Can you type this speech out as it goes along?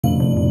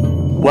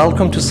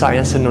Welcome to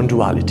Science and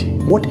Nonduality.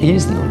 What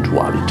is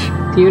non-duality?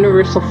 The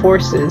universal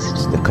forces.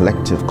 It's the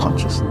collective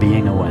consciousness.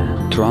 Being aware.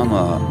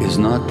 Trauma is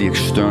not the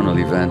external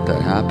event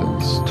that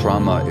happens.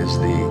 Trauma is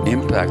the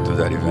impact of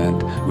that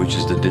event, which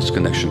is the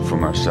disconnection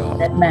from ourselves.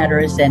 That matter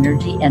is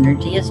energy,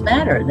 energy is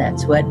matter.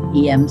 That's what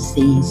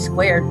EMC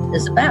squared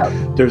is about.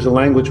 There's a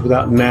language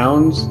without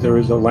nouns. There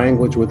is a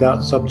language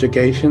without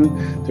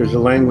subjugation. There's a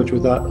language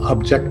without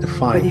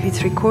objectifying. But if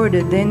it's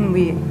recorded, then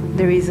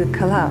there is a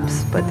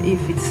collapse. But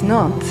if it's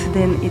not,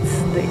 then it's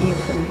the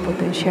infinite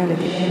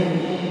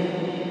potentiality.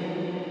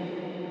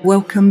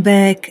 Welcome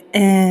back,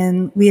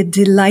 and we are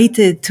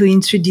delighted to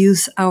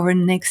introduce our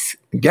next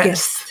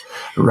guest.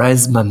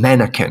 Resmaa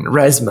Menakem.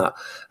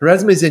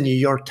 Resmaa is a New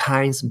York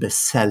Times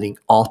best-selling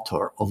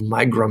author of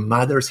My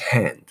Grandmother's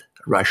Hand,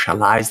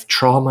 Racialized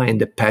Trauma and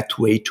the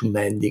Pathway to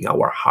Mending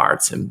Our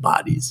Hearts and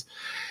Bodies.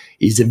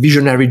 He's a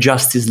visionary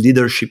justice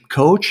leadership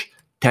coach,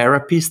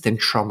 therapist, and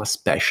trauma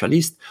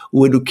specialist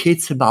who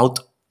educates about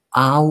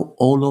how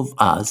all of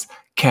us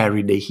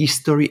carry the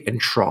history and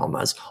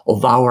traumas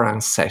of our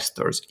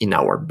ancestors in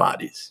our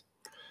bodies.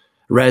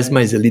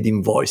 Resmaa is a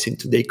leading voice in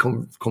today's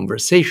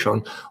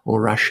conversation on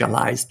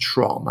racialized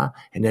trauma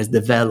and has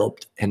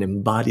developed an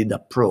embodied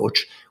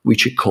approach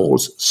which he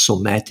calls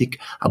somatic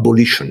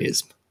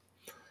abolitionism.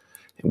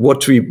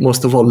 What we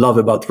most of all love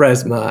about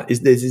Resmaa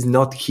is that he's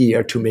not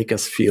here to make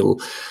us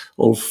feel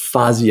all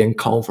fuzzy and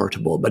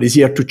comfortable, but he's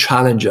here to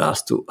challenge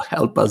us, to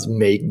help us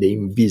make the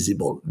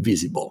invisible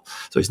visible.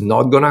 So he's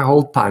not going to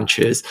hold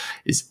punches.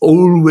 It's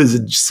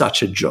always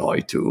such a joy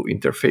to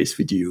interface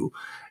with you.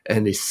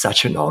 And it's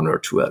such an honor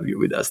to have you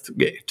with us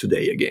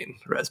today again,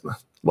 Resmaa.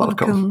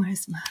 Welcome.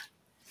 Resmaa.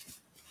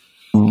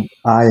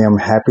 I am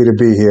happy to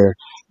be here.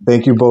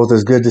 Thank you both.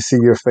 It's good to see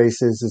your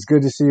faces. It's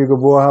good to see you,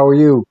 Gabor. How are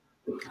you?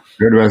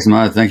 Good,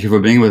 Resmaa. Thank you for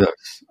being with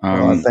us.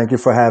 Thank you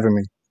for having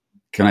me.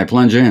 Can I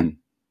plunge in?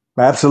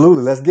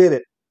 Absolutely. Let's get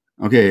it.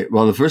 Okay.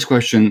 Well, the first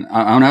question,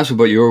 I want to ask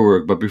about your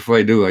work, but before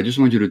I do, I just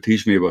want you to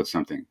teach me about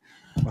something.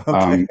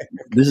 Okay.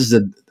 This is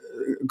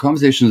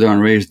conversations on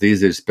race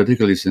these days,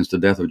 particularly since the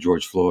death of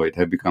George Floyd,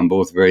 have become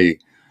both very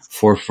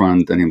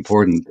forefront and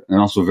important and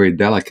also very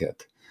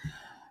delicate.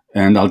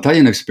 And I'll tell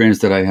you an experience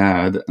that I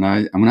had, and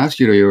I'm going to ask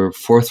you your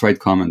forthright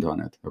comment on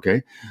it,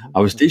 okay?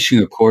 I was teaching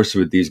a course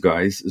with these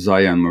guys,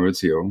 Zaya and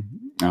Maurizio,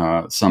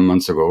 some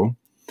months ago,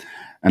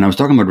 and I was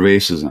talking about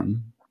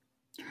racism.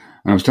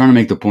 And I was trying to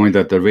make the point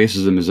that the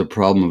racism is a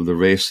problem of the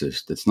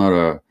racist. It's not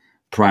a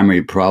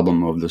primary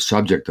problem of the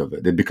subject of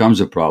it. It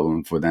becomes a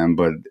problem for them,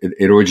 but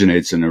it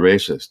originates in a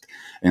racist.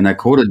 And I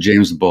quoted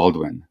James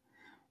Baldwin,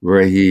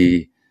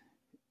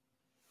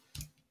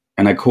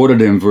 and I quoted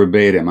him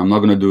verbatim. I'm not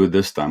going to do it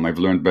this time. I've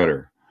learned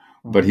better.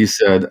 But he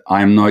said,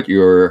 "I'm not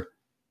your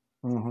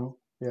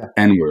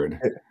N-word."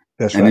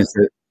 That's and right.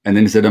 And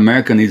then he said,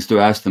 America needs to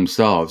ask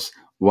themselves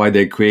why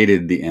they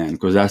created the N,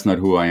 because that's not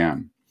who I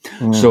am.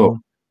 So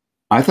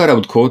I thought I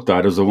would quote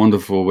that as a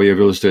wonderful way of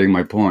illustrating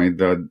my point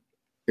that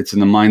it's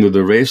in the mind of the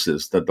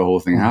racist that the whole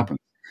thing happened.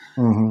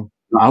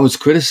 I was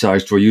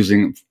criticized for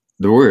using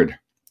the word.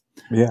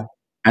 Yeah.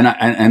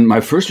 And my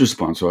first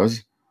response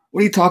was, what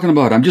are you talking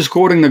about? I'm just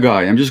quoting the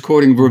guy. I'm just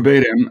quoting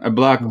verbatim a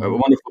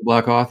wonderful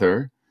black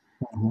author.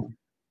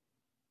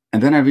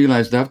 And then I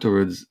realized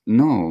afterwards,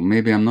 no,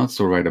 maybe I'm not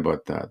so right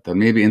about that. That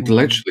maybe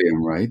intellectually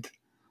I'm right.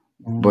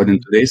 But in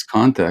today's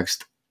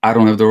context, I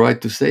don't have the right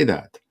to say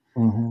that.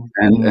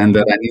 And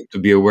that I need to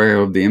be aware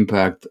of the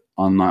impact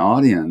on my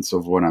audience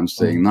of what I'm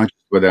saying, not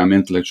just whether I'm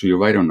intellectually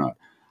right or not.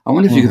 I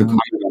wonder if you could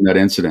comment on that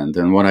incident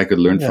and what I could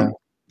learn from it.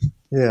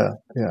 Yeah.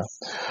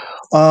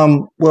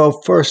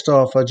 Well, first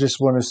off, I just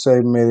want to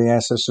say, may the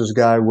ancestors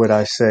guide what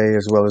I say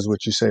as well as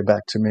what you say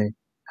back to me.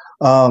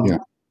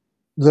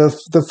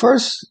 The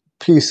first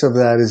piece of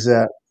that is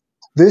that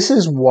this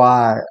is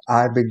why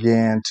I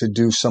began to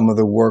do some of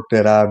the work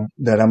that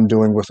I'm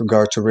doing with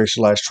regard to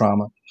racialized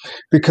trauma,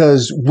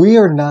 because we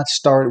don't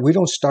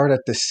start at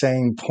the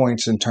same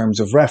points in terms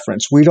of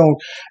reference. We don't,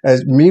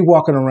 as me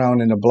walking around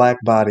in a black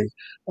body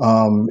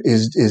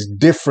is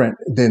different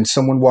than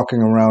someone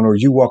walking around or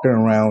you walking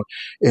around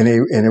in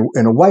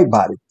a white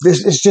body.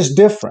 It's just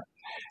different.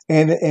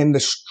 And the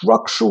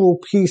structural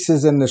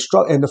pieces and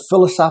the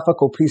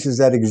philosophical pieces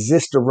that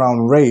exist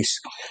around race,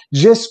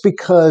 just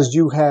because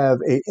you have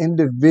an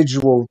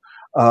individual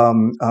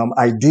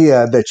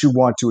idea that you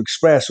want to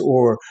express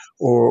or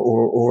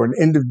an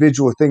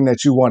individual thing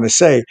that you want to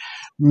say,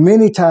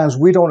 many times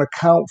we don't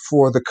account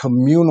for the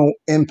communal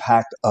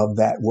impact of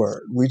that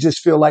word. We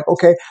just feel like,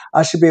 okay,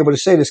 I should be able to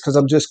say this because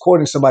I'm just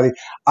quoting somebody.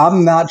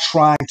 I'm not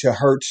trying to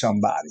hurt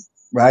somebody.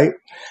 Right.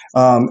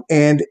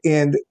 And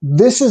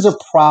this is a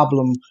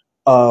problem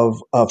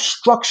of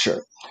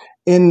structure,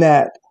 in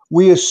that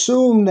we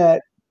assume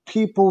that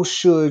people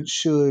should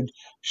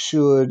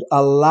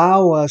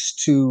allow us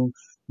to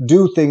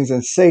do things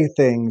and say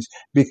things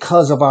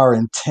because of our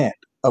intent,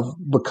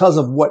 because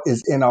of what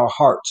is in our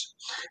hearts.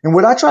 And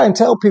what I try and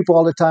tell people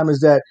all the time is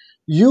that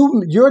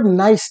your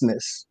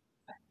niceness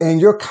and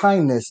your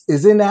kindness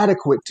is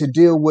inadequate to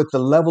deal with the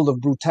level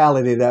of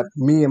brutality that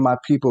me and my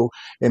people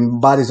in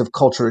bodies of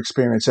culture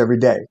experience every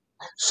day.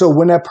 So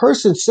when that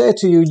person said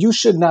to you, you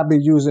should not be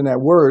using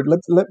that word,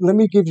 let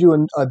me give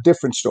you a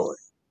different story.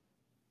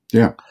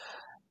 Yeah.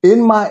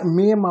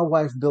 Me and my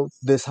wife built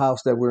this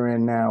house that we're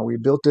in now. We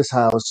built this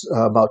house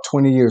about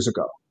 20 years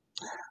ago.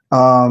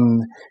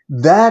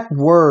 That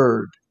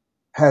word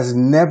has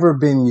never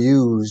been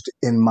used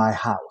in my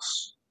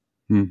house.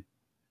 Hmm.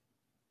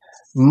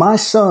 My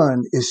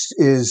son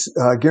is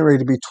getting ready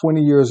to be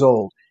 20 years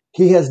old.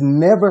 He has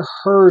never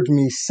heard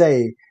me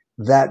say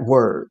that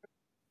word.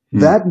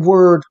 That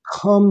word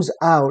comes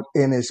out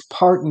and is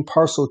part and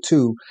parcel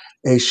to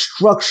a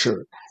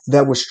structure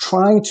that was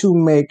trying to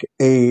make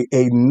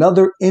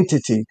another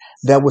entity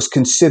that was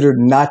considered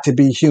not to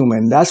be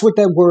human. That's what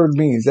that word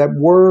means. That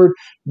word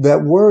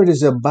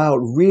is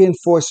about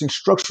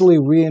structurally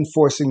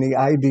reinforcing the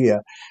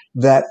idea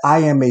that I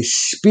am a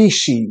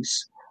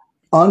species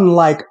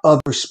unlike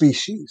other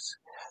species.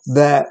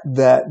 That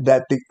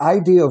the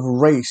idea of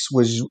race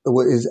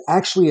is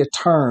actually a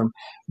term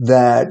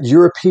that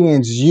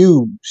Europeans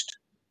used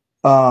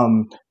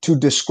to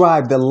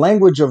describe. The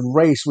language of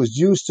race was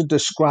used to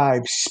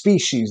describe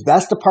species.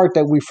 That's the part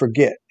that we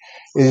forget,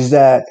 is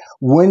that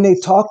when they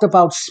talked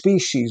about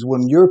species,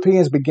 when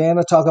Europeans began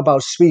to talk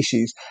about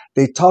species,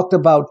 they talked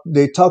about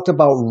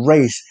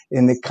race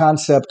in the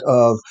concept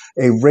of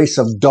a race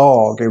of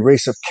dog, a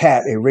race of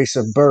cat, a race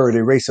of bird,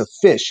 a race of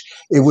fish.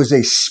 It was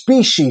a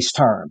species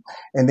term,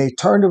 and they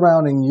turned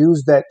around and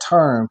used that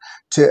term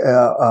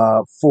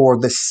for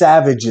the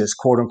savages,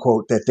 quote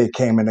unquote, that they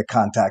came into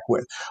contact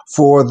with,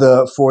 for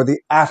the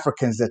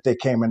Africans that they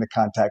came into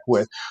contact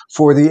with,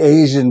 for the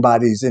Asian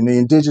bodies and the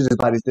indigenous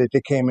bodies that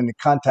they came into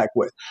contact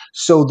with.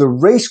 So the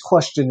race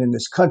question in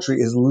this country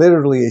is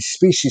literally a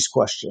species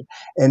question,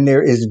 and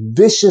there is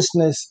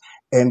viciousness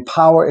and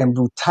power and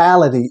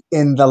brutality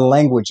in the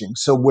languaging.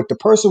 So what the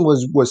person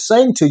was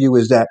saying to you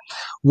is that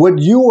what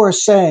you are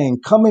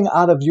saying coming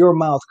out of your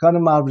mouth,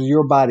 coming out of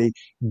your body,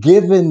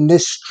 given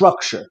this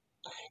structure,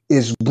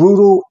 is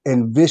brutal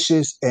and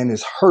vicious and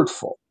is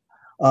hurtful.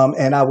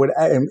 And I would,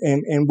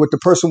 and what the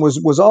person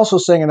was also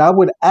saying, and I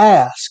would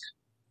ask,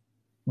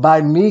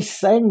 by me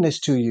saying this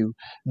to you,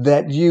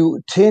 that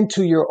you tend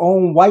to your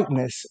own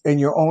whiteness and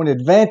your own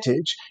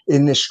advantage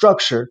in this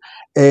structure,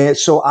 and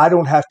so I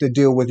don't have to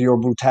deal with your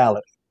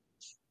brutality.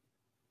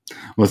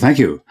 Well, thank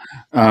you.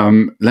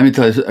 Let me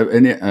tell you,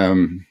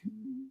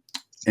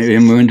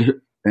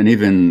 an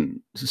even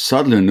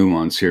subtler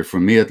nuance here, for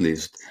me at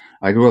least.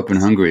 I grew up in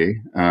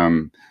Hungary, a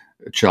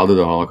child of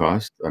the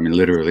Holocaust. I mean,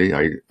 literally,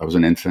 I was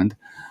an infant.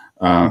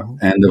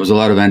 And there was a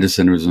lot of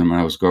anti-Semitism when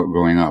I was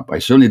growing up. I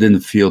certainly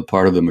didn't feel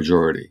part of the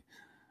majority.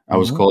 I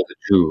was called a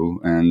Jew,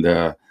 and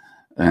I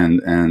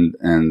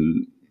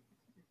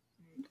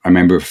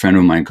remember a friend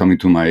of mine coming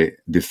to my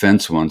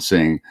defense once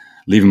saying,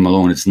 "Leave him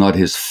alone. It's not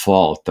his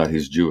fault that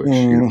he's Jewish."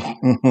 You know?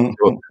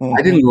 So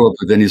I didn't grow up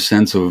with any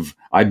sense of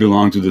I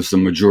belong to this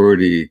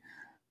majority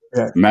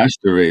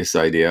master race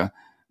idea.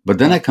 But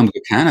then I come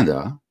to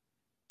Canada.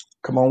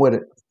 Come on with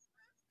it.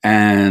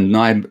 And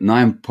now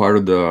I'm part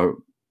of the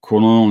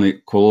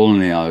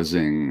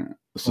colonializing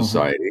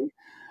society,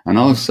 and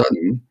all of a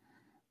sudden,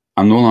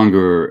 I'm no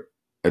longer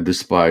a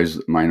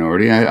despised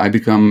minority. I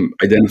become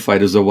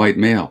identified as a white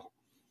male.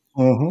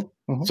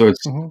 So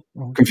it's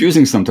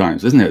confusing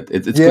sometimes, isn't it?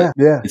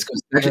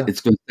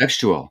 It's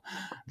contextual.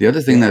 The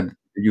other thing that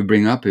you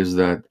bring up is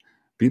that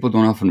people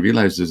don't often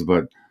realize this,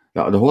 but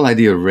the whole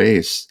idea of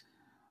race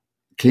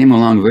came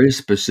along very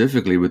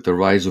specifically with the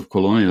rise of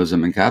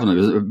colonialism and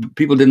capitalism.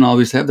 People didn't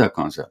always have that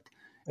concept.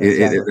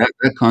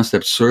 That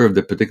concept served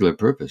a particular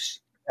purpose.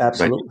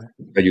 Absolutely.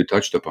 That you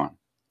touched upon.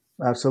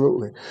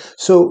 Absolutely.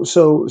 So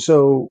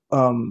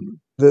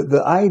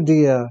the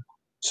idea.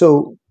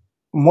 So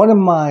one of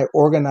my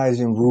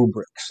organizing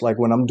rubrics, like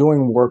when I'm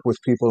doing work with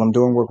people, I'm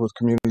doing work with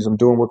communities, I'm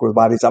doing work with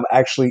bodies. I'm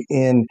actually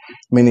in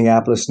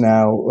Minneapolis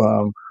now,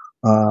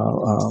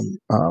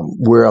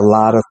 where a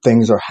lot of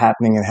things are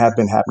happening and have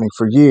been happening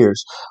for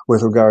years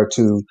with regard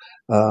to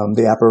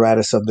the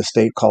apparatus of the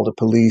state called the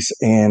police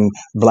and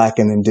Black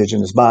and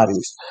indigenous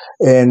bodies.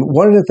 And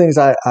one of the things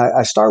I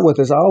start with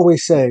is I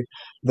always say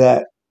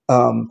that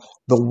the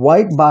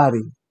white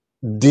body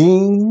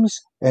deems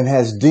and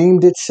has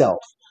deemed itself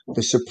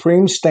the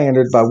supreme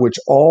standard by which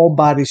all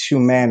bodies'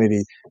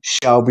 humanity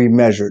shall be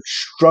measured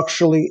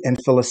structurally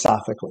and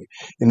philosophically.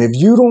 And if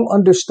you don't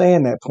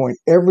understand that point,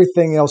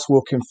 everything else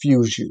will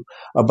confuse you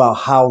about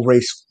how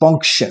race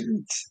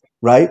functions,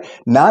 right?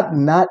 Not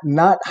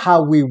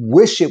how we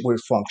wish it would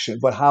function,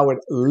 but how it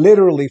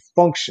literally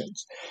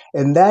functions.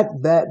 And that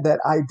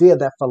idea,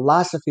 that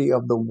philosophy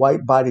of the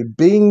white body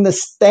being the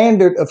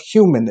standard of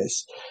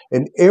humanness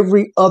and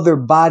every other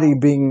body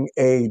being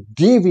a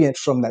deviant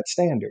from that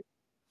standard,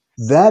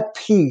 that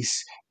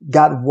piece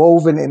got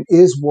woven and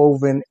is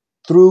woven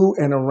through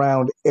and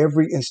around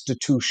every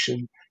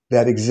institution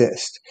that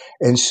exist.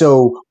 And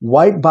so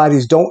white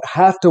bodies don't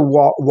have to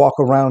walk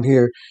around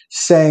here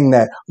saying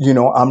that,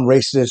 I'm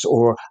racist,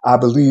 or I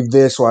believe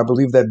this, or I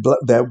believe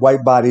that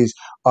white bodies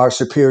are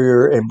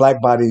superior and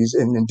black bodies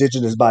and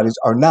indigenous bodies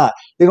are not.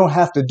 They don't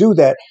have to do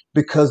that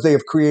because they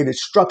have created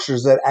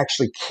structures that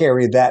actually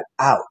carry that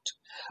out.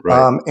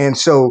 Right. And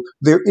so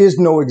there is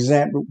no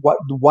example. What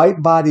the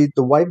white body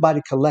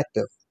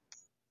collective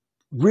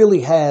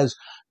really has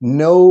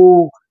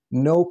no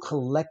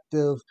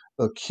collective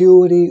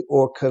acuity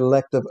or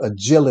collective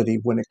agility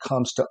when it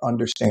comes to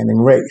understanding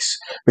race,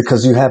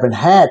 because you haven't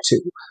had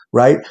to,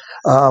 right?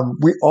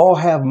 We all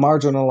have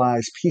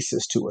marginalized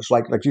pieces to us.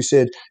 Like you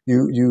said,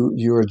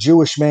 you're a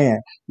Jewish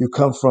man. You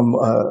come from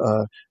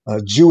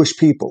Jewish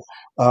people,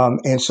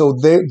 and so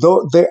they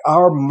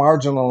are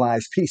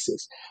marginalized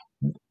pieces.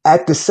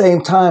 At the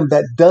same time,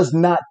 that does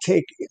not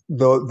take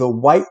the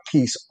white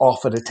piece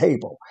off of the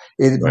table.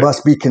 It Right.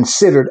 must be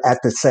considered at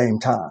the same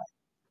time.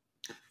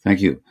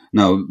 Thank you.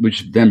 Now,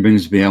 which then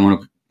brings me, I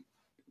want to,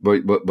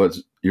 what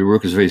your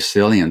work is very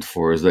salient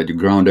for is that you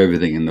ground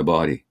everything in the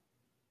body.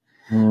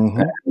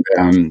 Mm-hmm.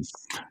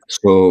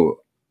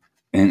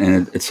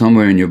 And it's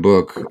somewhere in your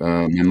book,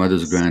 my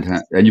mother's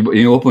grandhand, and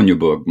you open your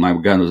book, my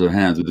grandmother's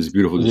hands, with this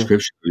beautiful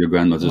description of your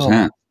grandmother's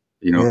hand.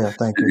 Yeah,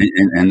 thank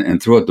you.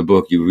 And throughout the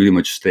book, you really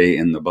much stay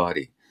in the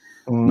body.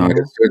 Mm-hmm. Now, at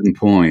a certain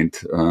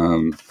point,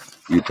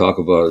 you talk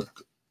about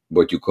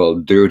what you call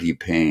dirty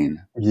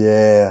pain.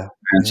 Yeah.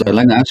 And so I'd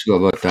like to ask you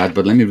about that,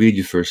 but let me read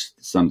you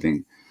first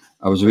something.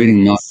 I was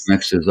reading Malcolm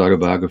X's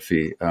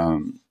autobiography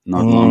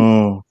not long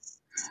ago,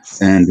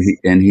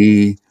 and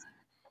he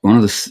one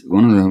of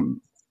the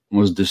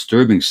most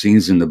disturbing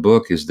scenes in the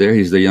book is there.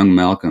 He's the young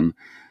Malcolm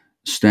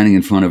standing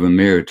in front of a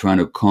mirror, trying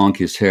to conk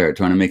his hair,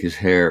 trying to make his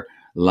hair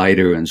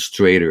lighter and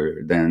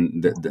straighter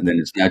than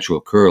its natural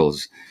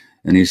curls.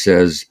 And he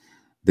says,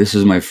 "This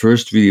is my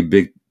first really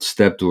big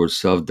step towards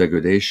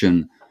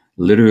self-degradation,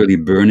 literally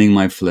burning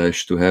my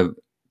flesh to have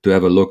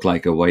a look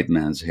like a white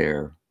man's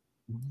hair."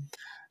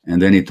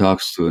 And then he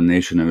talks to a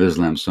Nation of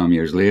Islam some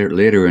years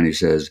later, and he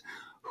says,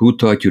 "Who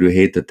taught you to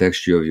hate the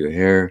texture of your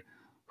hair?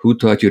 Who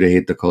taught you to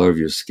hate the color of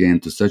your skin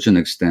to such an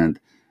extent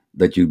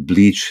that you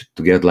bleach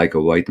to get like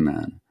a white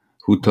man?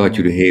 Who taught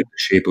you to hate the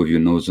shape of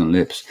your nose and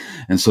lips?"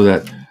 And so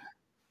that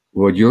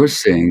what you're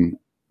saying,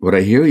 what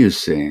I hear you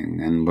saying,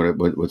 and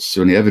what's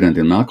certainly evident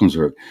in Malcolm's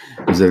work,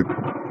 is that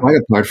quite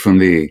apart from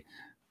the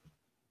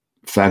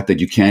fact that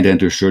you can't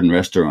enter certain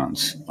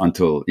restaurants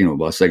until,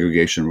 while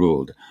segregation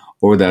ruled,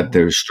 or that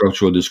there's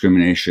structural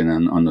discrimination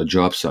on the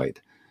job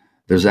site,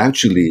 there's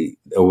actually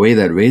a way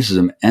that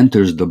racism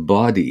enters the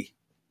body.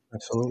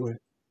 Absolutely.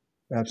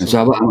 And so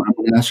I want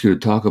to ask you to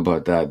talk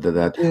about that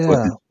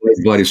what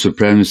body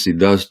supremacy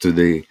does to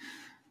the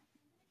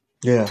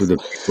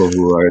people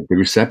who are at the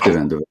receptive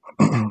end of it.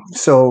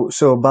 So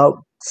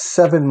about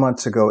 7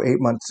 months ago, 8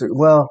 months ago,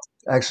 well,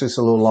 actually it's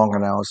a little longer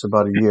now. It's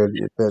about a year.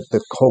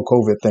 The whole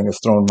COVID thing has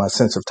thrown my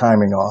sense of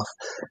timing off,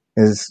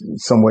 is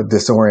somewhat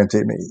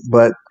disoriented me.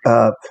 But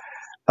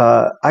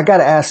I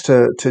got asked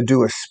to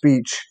do a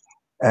speech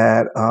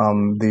at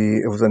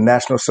it was a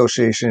National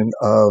Association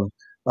of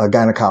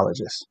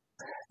Gynecologists.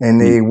 And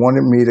they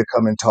wanted me to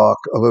come and talk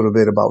a little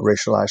bit about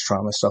racialized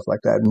trauma and stuff like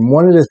that. And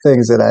one of the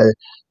things that I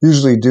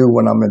usually do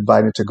when I'm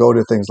invited to go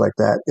to things like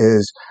that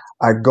is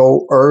I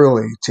go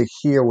early to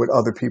hear what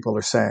other people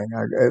are saying.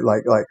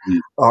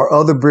 Are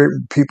other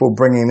people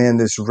bringing in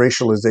this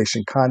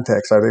racialization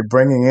context? Are they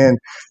bringing in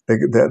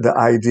the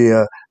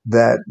idea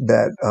that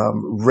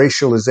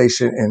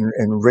racialization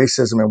and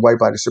racism and white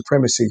body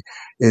supremacy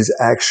is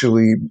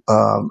actually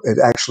it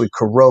actually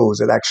corrodes,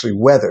 it actually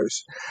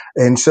weathers?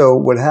 And so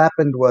what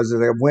happened was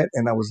that I went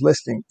and I was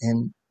listening,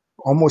 and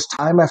almost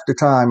time after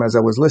time as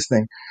I was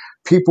listening,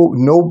 people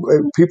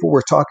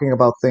were talking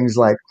about things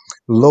like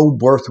low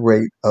birth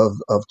rate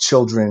of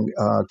children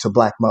to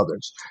Black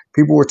mothers.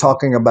 People were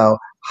talking about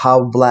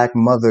how Black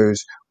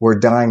mothers were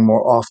dying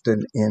more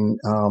often in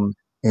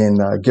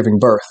giving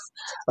birth.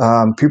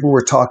 People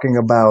were talking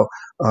about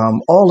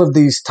all of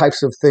these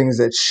types of things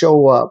that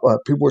show up.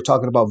 People were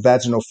talking about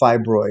vaginal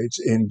fibroids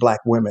in Black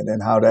women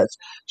and how that's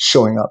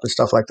showing up and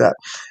stuff like that.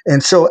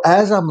 And so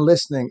as I'm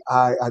listening,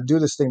 I do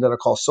this thing that I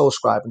call soul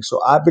scribing. So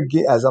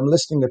as I'm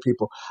listening to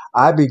people,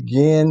 I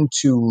begin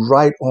to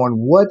write on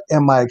what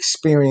am I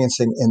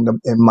experiencing in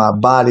my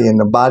body, in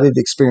the body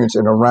experience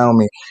and around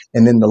me,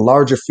 and in the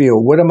larger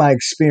field. What am I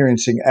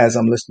experiencing as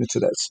I'm listening to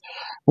this?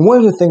 And one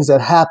of the things that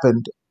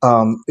happened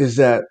is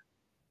that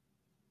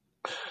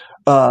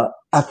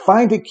I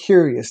find it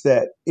curious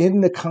that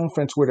in the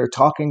conference where they're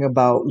talking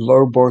about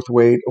low birth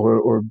weight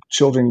or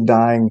children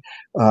dying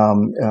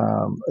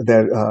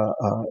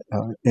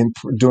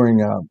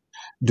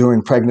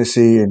during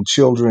pregnancy and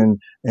children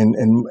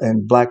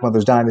and Black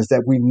mothers dying, is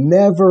that we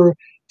never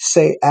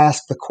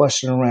ask the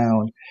question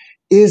around,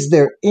 is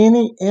there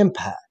any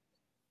impact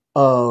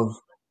of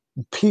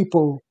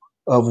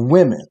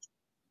women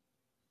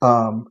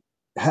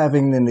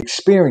having an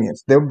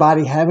experience, their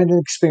body having an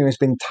experience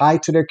being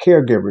tied to their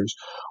caregivers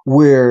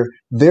where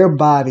their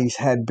bodies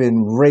had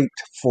been raped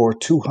for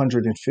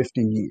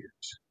 250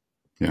 years.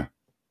 Yeah.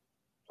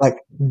 Like,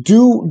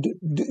 do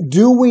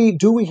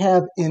we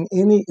have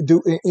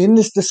in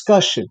this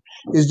discussion,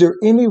 is there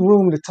any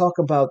room to talk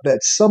about that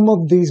some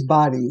of these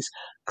bodies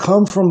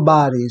come from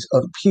bodies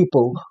of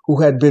people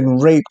who had been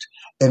raped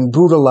and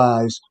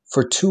brutalized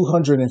for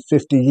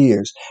 250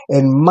 years?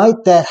 And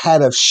might that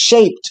have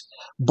shaped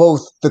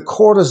both the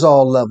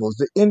cortisol levels,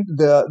 the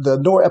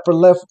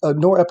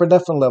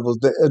norepinephrine levels,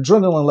 the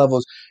adrenaline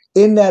levels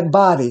in that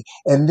body,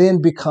 and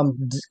then becomes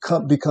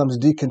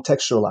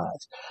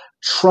decontextualized?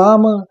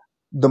 Trauma,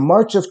 the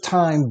march of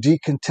time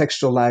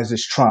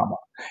decontextualizes trauma.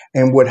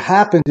 And what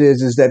happens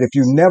is that if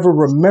you never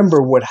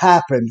remember what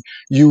happened,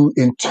 you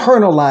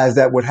internalize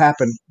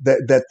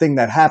that thing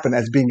that happened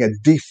as being a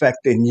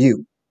defect in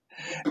you.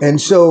 And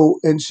so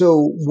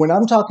when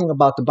I'm talking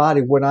about the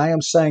body, what I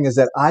am saying is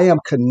that I am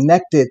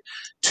connected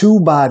to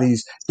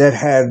bodies that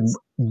had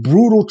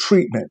brutal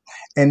treatment,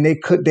 and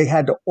they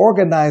had to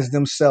organize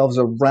themselves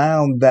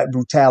around that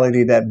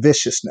brutality, that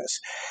viciousness.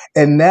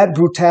 And that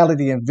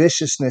brutality and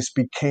viciousness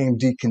became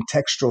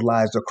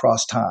decontextualized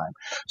across time.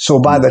 So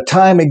by the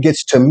time it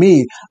gets to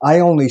me, I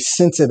only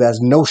sense it as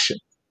notion.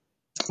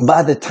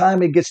 By the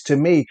time it gets to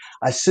me,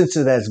 I sense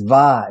it as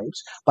vibes.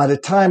 By the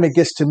time it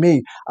gets to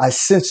me, I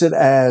sense it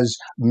as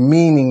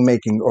meaning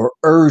making or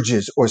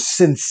urges or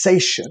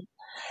sensation.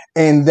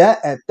 And that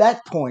at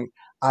that point,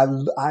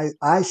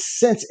 I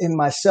sense in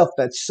myself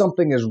that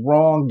something is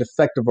wrong,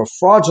 defective, or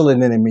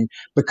fraudulent in me,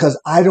 because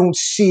I don't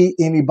see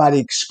anybody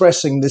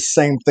expressing the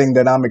same thing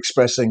that I'm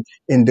expressing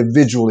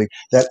individually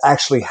that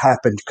actually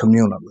happened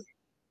communally.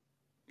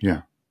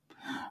 Yeah.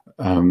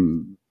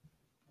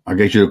 I'll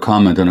get you to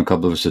comment on a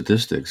couple of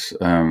statistics.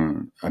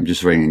 I'm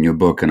just writing a new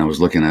book, and I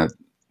was looking at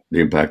the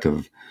impact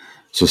of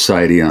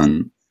society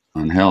on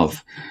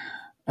health.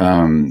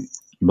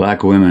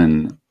 Black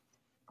women,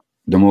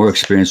 the more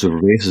experience of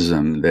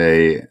racism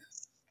they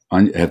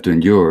have to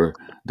endure,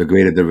 the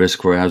greater the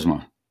risk for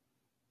asthma.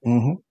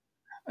 Mm-hmm.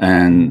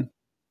 And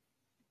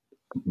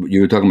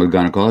you were talking about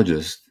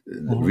gynecologists.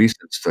 The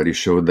recent study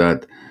showed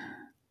that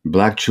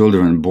Black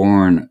children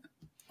born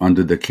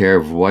under the care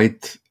of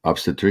white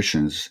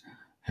obstetricians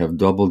have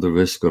double the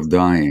risk of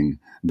dying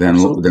than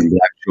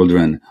Black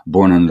children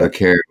born under the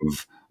care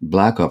of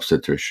Black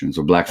obstetricians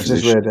or Black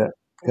physicians. I just read that.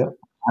 Yeah.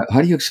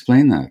 How do you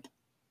explain that?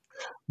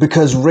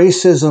 Because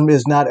racism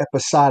is not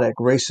episodic.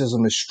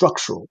 Racism is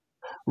structural.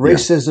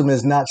 Racism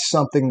is not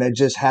something that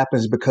just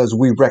happens because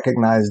we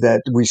recognize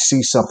that we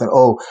see something.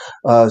 Oh,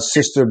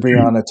 Sister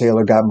Breonna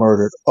Taylor got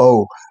murdered.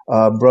 Oh,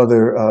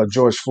 Brother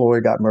George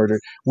Floyd got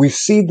murdered. We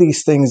see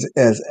these things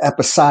as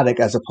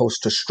episodic as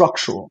opposed to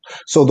structural.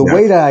 So the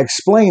way that I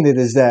explain it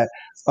is that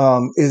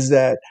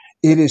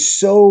it is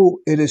so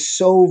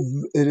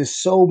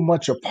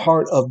much a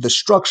part of the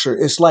structure.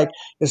 It's like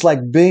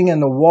being in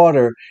the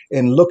water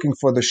and looking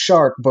for the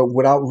shark, but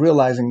without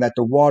realizing that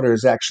the water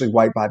is actually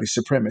white body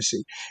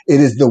supremacy. It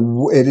is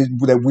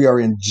that we are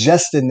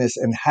ingesting this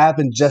and have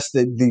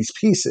ingested these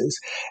pieces,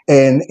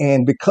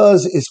 and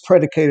because it's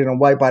predicated on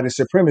white body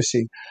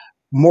supremacy,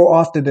 more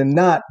often than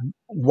not,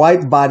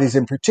 white bodies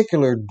in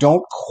particular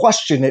don't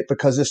question it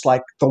because it's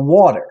like the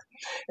water.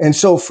 And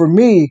so for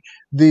me,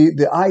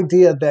 the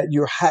idea that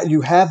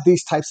you have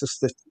these types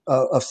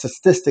of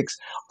statistics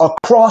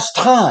across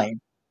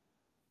time.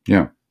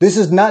 Yeah. This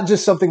is not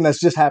just something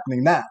that's just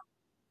happening now.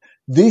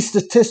 These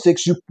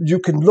statistics you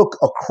can look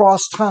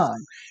across time.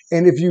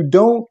 And if we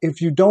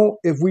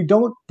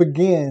don't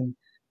begin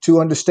to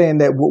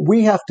understand that what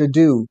we have to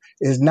do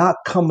is not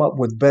come up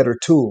with better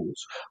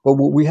tools, but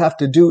what we have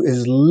to do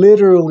is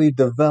literally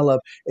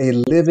develop a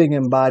living,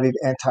 embodied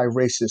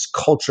anti-racist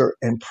culture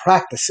and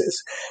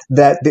practices.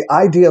 That the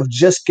idea of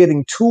just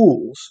getting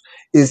tools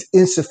is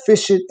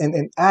insufficient and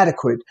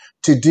inadequate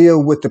to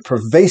deal with the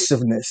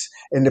pervasiveness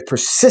and the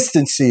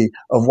persistency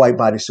of white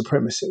body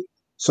supremacy.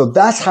 So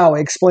that's how I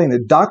explain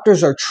it.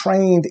 Doctors are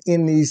trained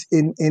in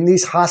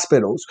these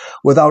hospitals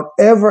without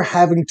ever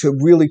having to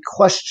really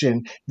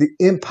question the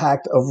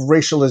impact of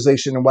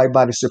racialization and white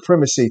body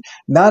supremacy,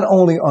 not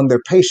only on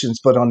their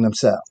patients, but on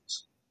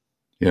themselves.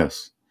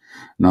 Yes.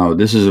 Now,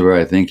 this is where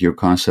I think your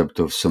concept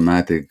of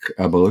somatic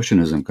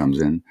abolitionism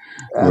comes in,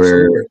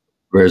 where,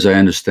 as I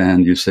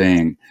understand you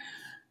saying,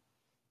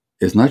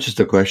 it's not just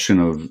a question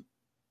of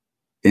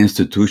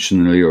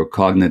institutionally or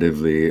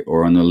cognitively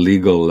or on a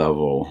legal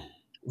level.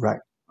 Right.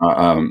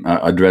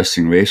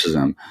 Addressing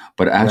racism,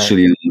 but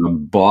actually on a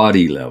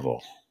body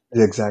level.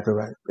 Exactly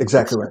right.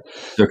 Exactly right.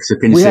 So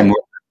can you say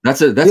more? That's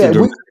a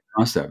dramatic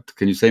concept.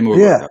 Can you say more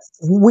about that?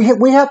 We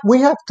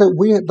have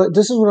to. But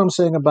this is what I'm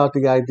saying about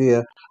the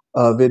idea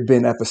of it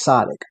being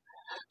episodic.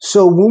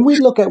 So when we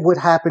look at what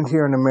happened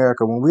here in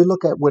America, when we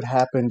look at what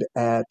happened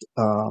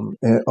on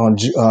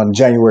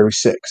January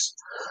 6th,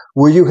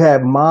 where you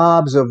had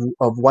mobs of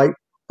white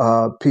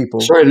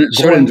people. Sorry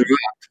to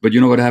interrupt, but you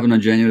know what happened on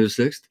January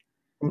 6th?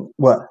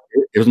 What?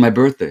 It was my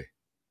birthday.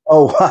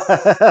 Oh,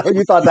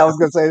 you thought that was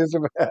going to say this?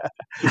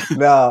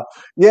 No.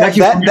 Yeah,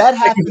 that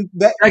happened.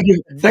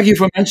 Thank you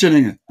for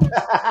mentioning it.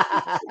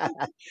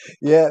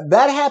 Yeah,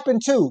 that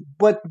happened too.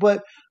 But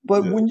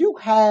when you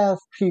have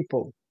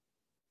people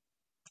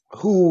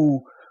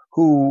who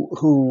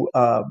who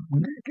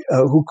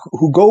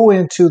go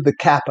into the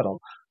Capitol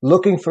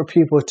looking for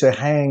people to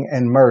hang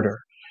and murder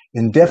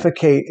and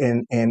defecate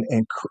and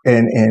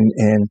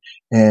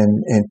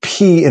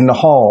pee in the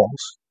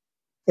halls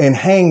and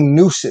hang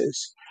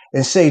nooses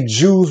and say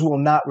Jews will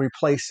not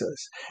replace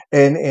us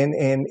and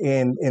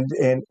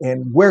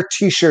wear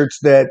T-shirts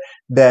that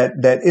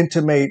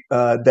intimate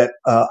that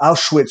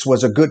Auschwitz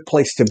was a good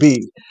place to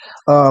be.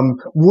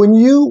 When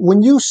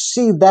you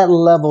see that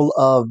level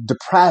of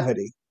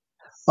depravity,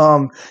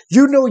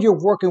 you know you're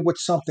working with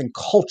something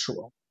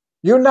cultural.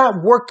 You're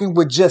not working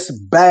with just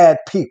bad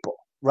people,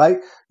 right?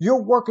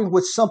 You're working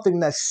with something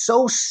that's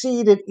so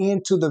seeded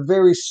into the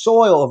very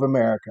soil of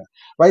America,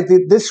 right?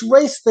 This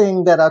race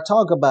thing that I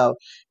talk about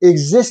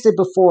existed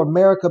before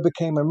America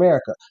became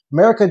America.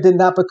 America did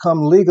not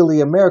become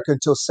legally America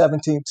until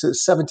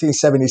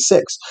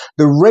 1776.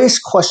 The race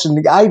question,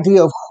 the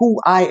idea of who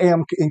I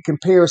am in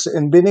comparison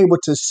and being able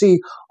to see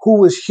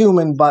who is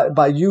human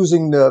by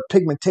using the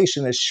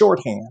pigmentation as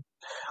shorthand.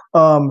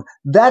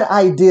 That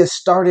idea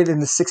started in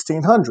the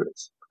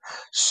 1600s.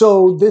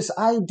 So this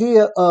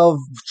idea of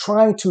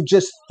trying to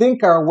just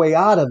think our way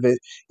out of it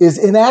is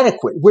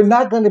inadequate. We're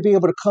not going to be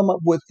able to come up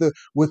with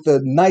a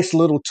nice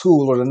little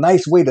tool or a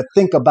nice way to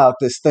think about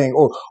this thing,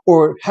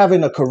 or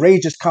having a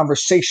courageous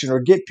conversation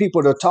or get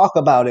people to talk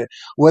about it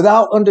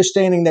without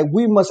understanding that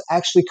we must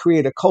actually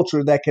create a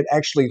culture that can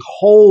actually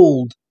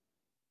hold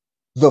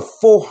the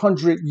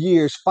 400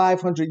 years,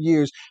 500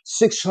 years,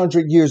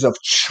 600 years of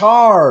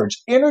charge,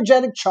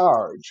 energetic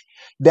charge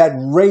that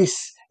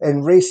race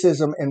and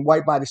racism and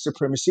white body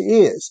supremacy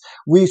is.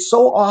 We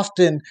so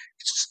often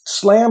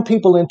slam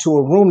people into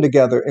a room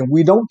together and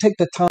we don't take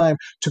the time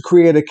to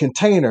create a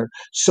container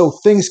so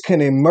things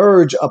can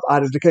emerge up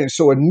out of the container.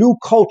 So a new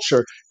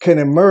culture can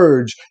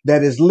emerge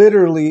that is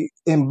literally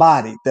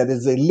embodied, that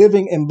is a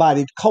living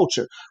embodied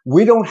culture.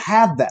 We don't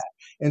have that.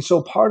 And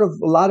so part of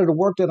a lot of the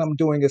work that I'm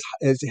doing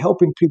is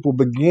helping people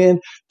begin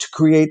to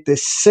create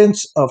this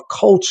sense of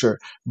culture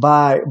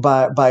by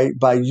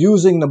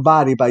using the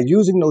body, by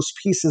using those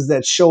pieces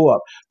that show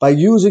up, by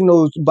using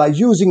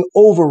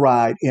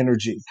override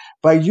energy,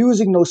 by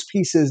using those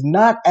pieces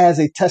not as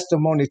a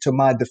testimony to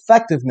my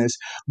defectiveness,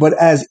 but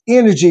as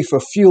energy for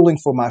fueling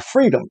for my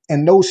freedom.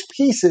 And those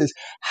pieces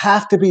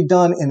have to be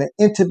done in an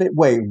intimate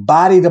way,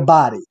 body to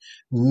body,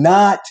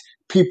 not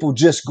people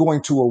just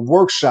going to a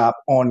workshop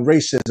on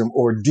racism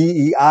or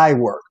DEI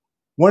work.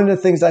 One of the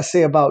things I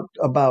say about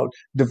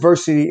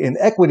diversity and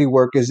equity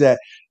work is that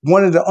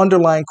one of the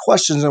underlying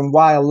questions and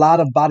why a lot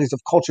of bodies of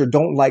culture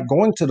don't like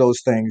going to those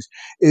things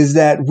is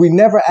that we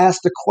never ask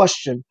the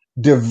question,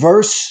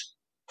 diverse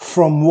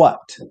from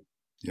what?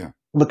 Yeah.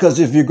 Because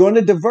if you're going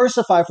to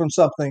diversify from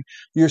something,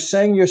 you're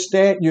saying you're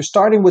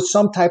starting with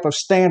some type of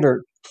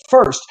standard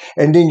first,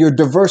 and then you're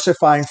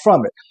diversifying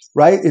from it,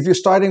 right? If you're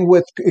starting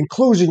with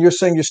inclusion, you're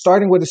saying you're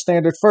starting with a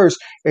standard first,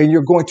 and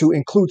you're going to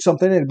include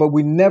something in it, but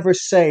we never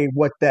say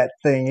what that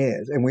thing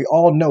is, and we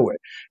all know it.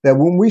 That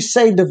when we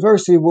say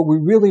diversity, what we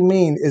really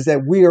mean is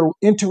that we are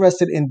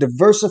interested in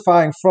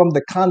diversifying from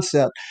the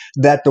concept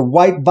that the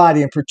white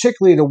body, and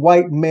particularly the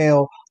white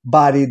male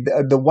body,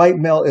 the white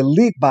male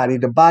elite body,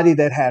 the body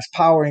that has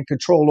power and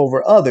control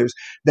over others,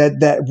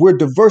 that we're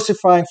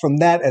diversifying from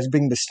that as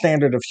being the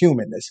standard of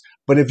humanness.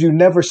 But if you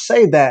never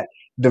say that,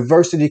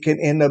 diversity can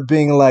end up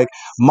being like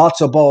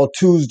matzo ball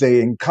Tuesday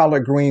and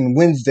collard green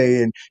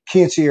Wednesday and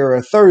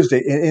quinceañera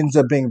Thursday. It ends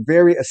up being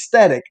very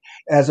aesthetic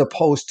as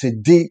opposed to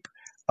deep,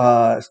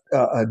 a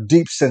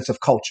deep sense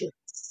of culture.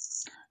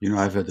 You know,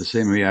 I've had the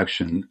same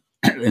reaction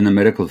in the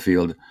medical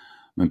field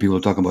when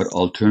people talk about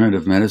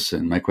alternative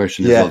medicine. My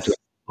question is, Yes.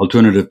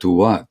 Alternative to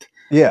what?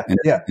 Yeah, And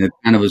yeah. it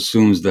kind of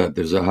assumes that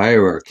there's a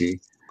hierarchy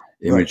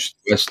in Right. which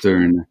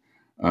Western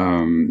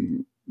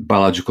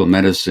biological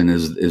medicine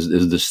is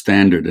the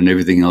standard, and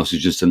everything else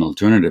is just an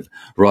alternative,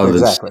 rather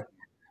Exactly.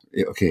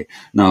 than okay.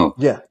 Now,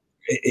 Yeah.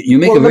 you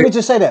make Well, a let very me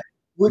just say that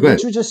Go what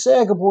ahead. you just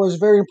said, Gabor, is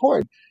very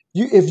important.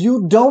 If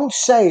you don't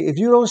say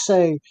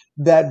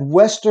that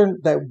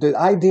the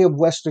idea of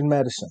Western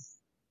medicine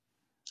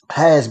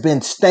has been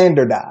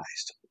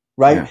standardized,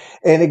 right? Yeah.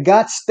 And it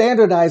got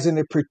standardized in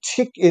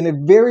a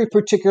very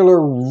particular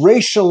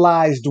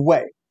racialized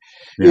way.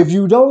 Yeah. If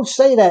you don't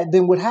say that,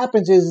 then what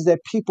happens is that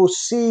people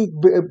see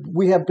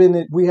we have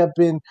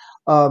been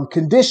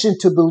conditioned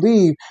to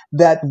believe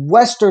that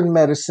Western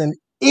medicine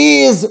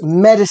is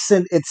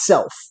medicine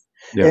itself.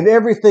 Yeah. And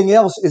everything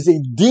else is a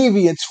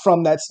deviance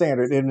from that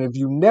standard. And if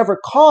you never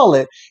call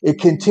it, it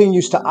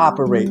continues to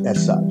operate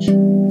as such.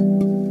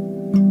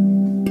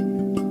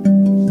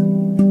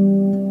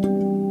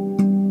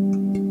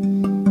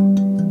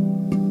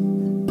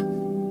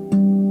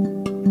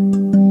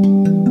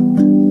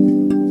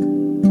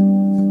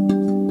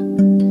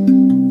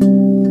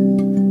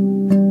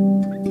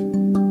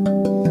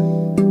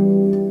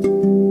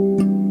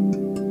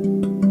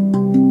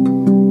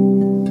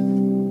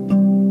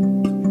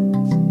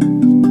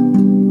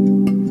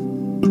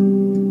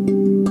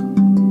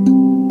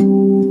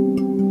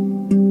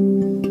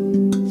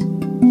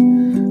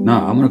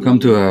 Now, I'm going to come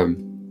to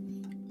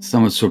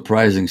somewhat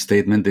surprising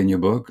statement in your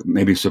book.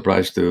 Maybe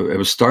it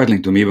was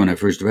startling to me when I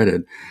first read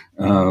it.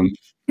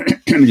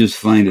 Let me just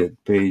find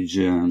it, page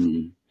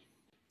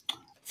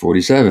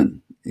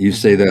 47. You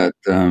say that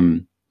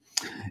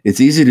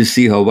it's easy to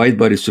see how white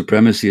body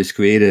supremacy has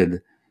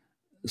created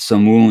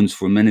some wounds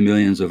for many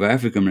millions of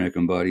African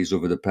American bodies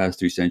over the past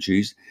 3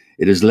 centuries.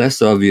 It is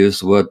less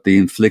obvious what the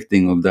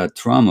inflicting of that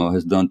trauma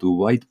has done to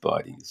white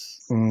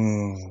bodies.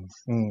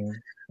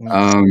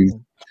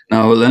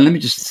 Now, let me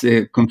just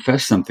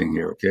confess something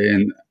here, okay?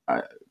 And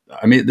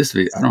I mean, I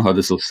don't know how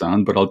this will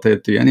sound, but I'll tell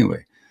it to you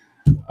anyway.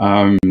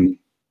 I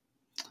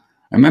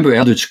remember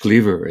Eldridge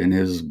Cleaver in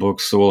his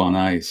book Soul on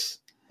Ice,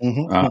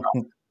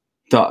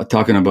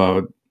 talking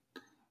about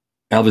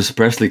Elvis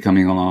Presley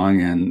coming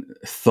along and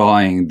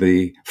thawing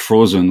the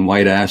frozen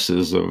white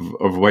asses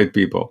of white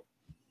people.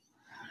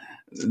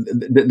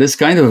 This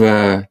kind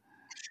of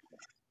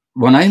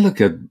when I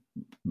look at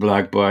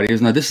black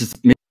bodies, now this is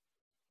maybe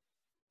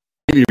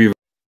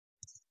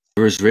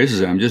reverse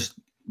racism. I'm just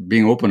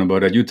being open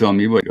about it. You tell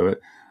me what you do.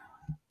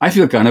 I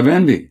feel kind of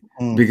envy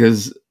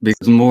because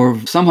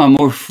somehow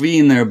more free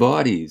in their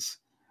bodies,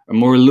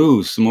 more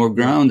loose, more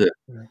grounded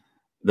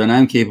than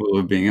I'm capable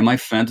of being. Am I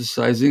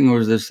fantasizing, or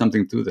is there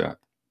something to that?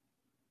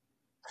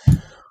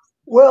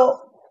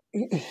 Well,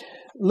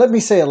 let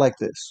me say it like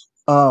this.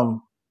 I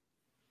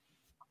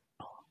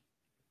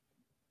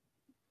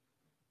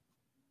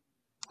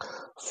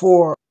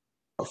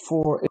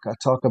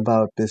talk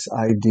about this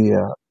idea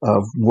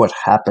of what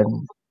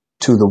happened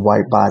to the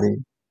white body,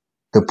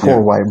 the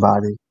poor white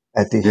body,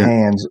 at the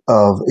hands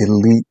of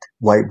elite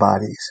white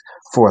bodies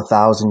for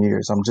 1,000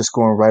 years. I'm just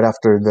going right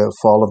after the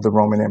fall of the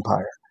Roman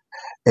Empire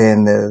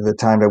and the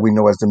time that we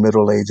know as the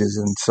Middle Ages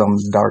and some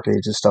Dark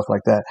Ages, stuff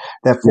like that.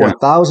 That for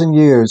 1,000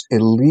 years,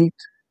 elite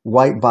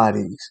white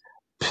bodies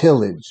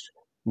pillaged,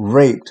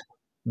 raped,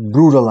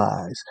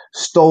 brutalized,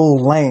 stole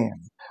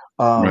land,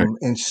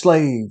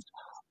 enslaved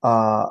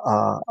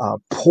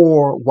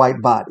poor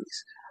white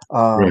bodies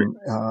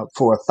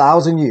for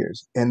 1,000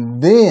 years.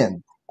 And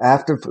then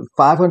after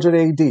 500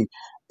 AD,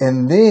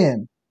 and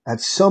then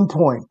at some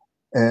point,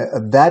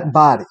 that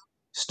body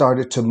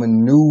started to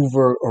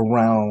maneuver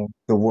around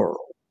the world,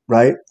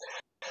 right?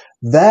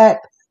 That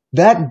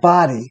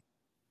body,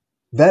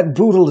 that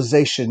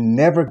brutalization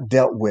never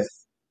dealt with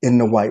in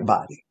the white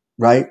body,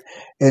 right?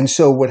 And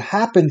so what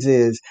happens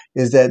is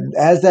that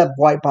as that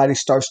white body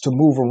starts to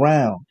move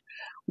around,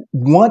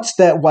 once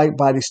that white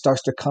body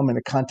starts to come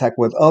into contact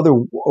with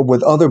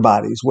other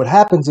bodies, what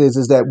happens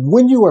is that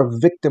when you are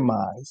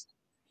victimized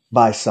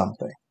by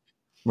something,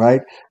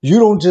 right, you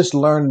don't just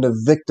learn the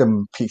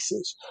victim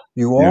pieces,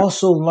 you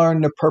also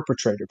learn the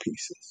perpetrator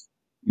pieces,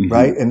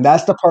 right? And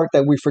that's the part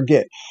that we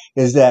forget,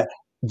 is that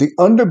the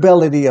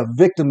underbelly of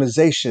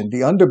victimization,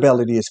 the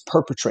underbelly is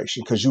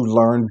perpetration, because you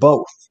learn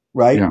both,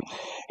 right?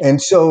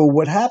 And so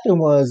what happened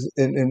was,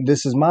 and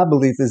this is my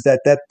belief, is that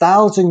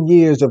 1,000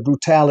 years of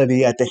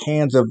brutality at the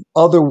hands of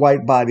other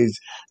white bodies,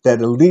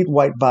 that elite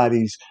white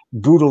bodies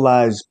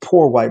brutalized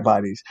poor white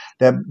bodies,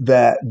 that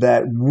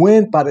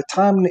when by the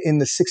time in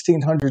the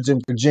 1600s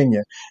in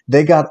Virginia,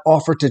 they got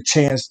offered a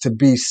chance to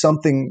be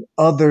something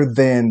other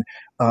than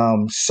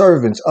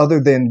servants, other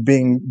than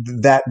being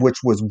that which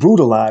was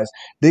brutalized,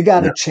 they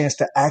got a chance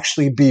to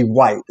actually be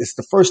white. It's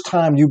the first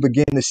time you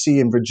begin to see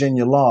in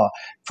Virginia law,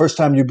 first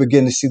time you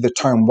begin to see the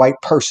term white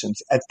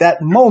persons. At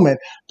that moment,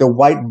 the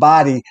white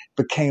body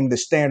became the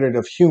standard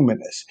of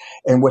humanness.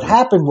 And what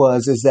happened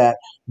is that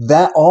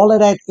all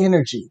of that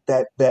energy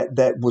that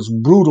was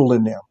brutal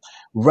in them,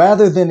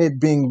 rather than it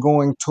being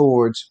going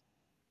towards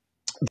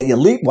the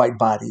elite white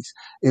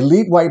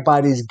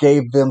bodies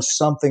gave them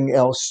something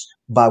else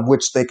by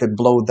which they could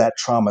blow that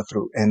trauma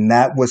through. And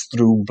that was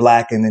through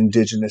Black and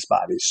indigenous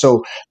bodies.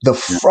 So the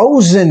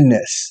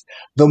frozenness,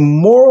 the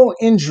moral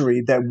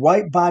injury that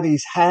white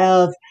bodies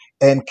have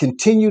and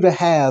continue to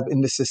have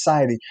in the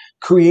society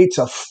creates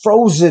a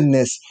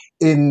frozenness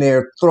in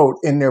their throat,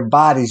 in their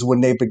bodies,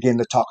 when they begin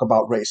to talk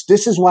about race.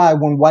 This is why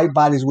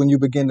when you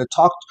begin to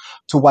talk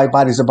to white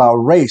bodies about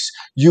race,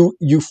 you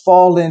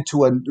fall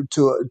into a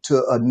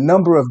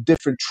number of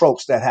different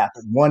tropes that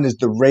happen. One is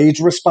the rage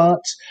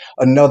response.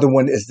 Another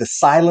one is the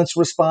silence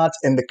response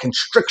and the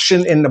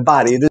constriction in the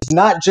body. It is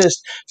not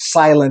just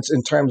silence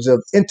in terms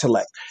of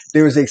intellect.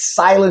 There is a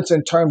silence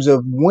in terms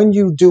of when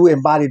you do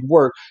embodied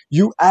work,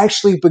 you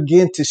actually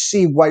begin to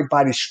see white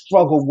bodies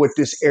struggle with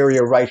this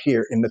area right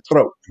here in the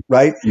throat,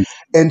 right?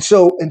 And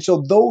so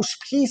those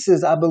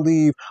pieces, I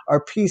believe,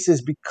 are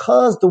pieces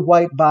because the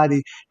white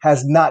body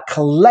has not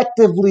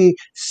collectively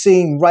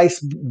seen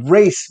race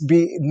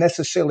be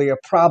necessarily a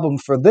problem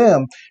for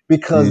them,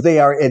 because they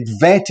are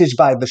advantaged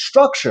by the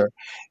structure.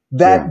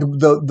 That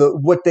the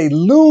what they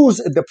lose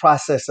in the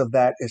process of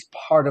that is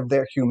part of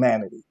their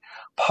humanity.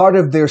 part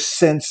of their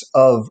sense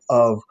of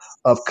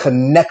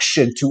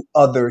connection to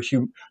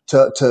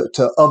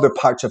to other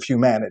parts of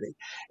humanity.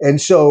 And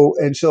so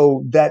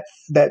that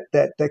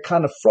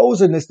kind of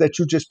frozenness that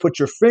you just put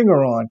your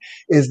finger on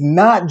is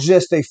not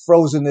just a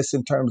frozenness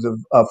in terms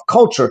of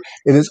culture.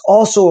 It is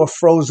also a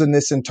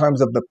frozenness in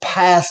terms of the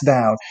pass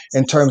down,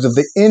 in terms of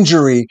the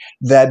injury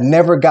that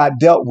never got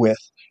dealt with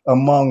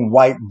among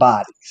white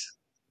bodies.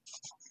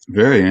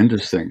 Very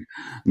interesting.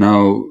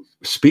 Now,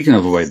 speaking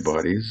of white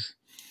bodies,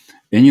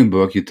 in your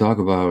book, you talk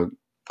about,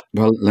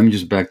 well, let me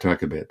just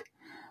backtrack a bit.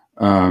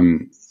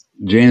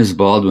 James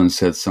Baldwin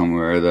said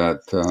somewhere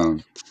that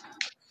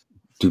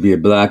to be a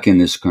black in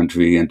this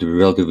country and to be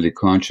relatively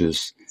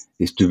conscious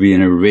is to be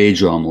in a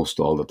rage almost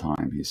all the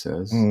time, he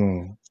says.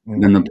 And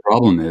then the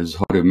problem is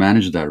how to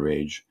manage that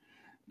rage,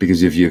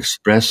 because if you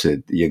express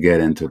it, you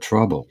get into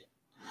trouble.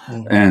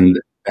 And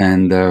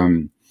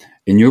in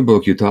your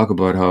book, you talk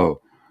about how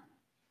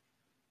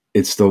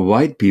it's the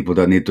white people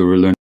that need to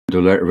learn to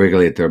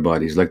regulate their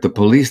bodies, like the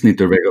police need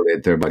to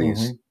regulate their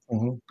bodies.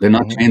 They're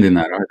not trained in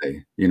that, are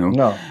they? You know.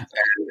 No.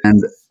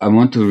 And I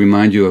want to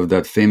remind you of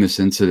that famous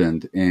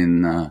incident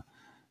in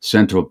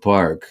Central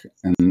Park,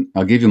 and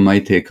I'll give you my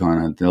take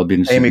on it. There'll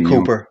be Amy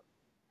Cooper.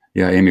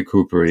 Yeah, Amy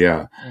Cooper.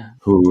 Yeah,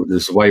 who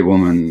this white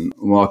woman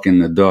walking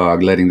the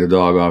dog, letting the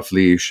dog off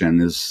leash, and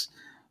this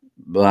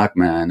black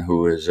man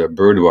who is a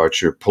bird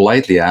watcher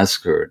politely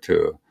asked her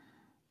to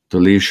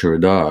leash her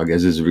dog,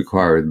 as is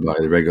required by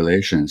the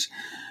regulations.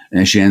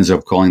 And she ends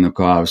up calling the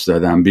cops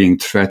that I'm being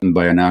threatened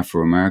by an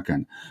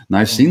Afro-American. Now,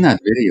 I've seen that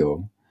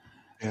video.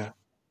 Yeah.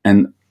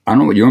 And I don't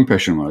know what your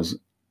impression was.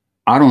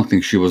 I don't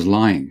think she was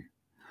lying.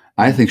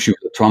 I think she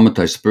was a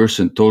traumatized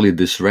person, totally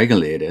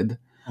dysregulated,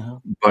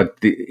 but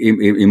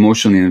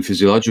emotionally and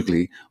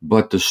physiologically.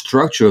 But the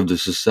structure of the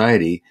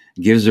society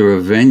gives her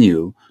a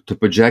venue to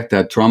project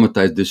that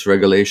traumatized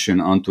dysregulation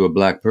onto a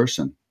black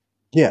person.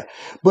 Yeah,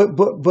 but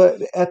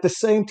at the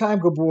same time,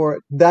 Gabor,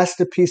 that's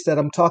the piece that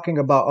I'm talking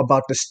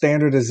about the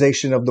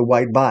standardization of the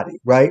white body,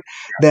 right?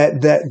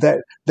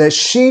 That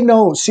she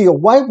knows. See, a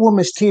white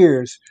woman's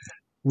tears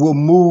will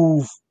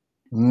move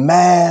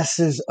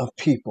masses of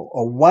people.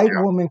 A white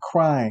woman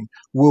crying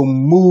will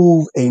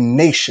move a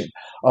nation.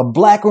 A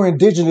black or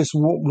indigenous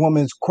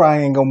woman's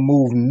crying will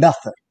move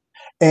nothing.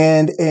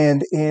 And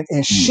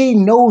she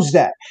knows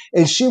that.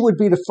 And she would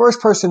be the first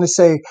person to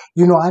say,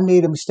 you know, I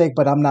made a mistake,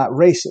 but I'm not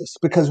racist.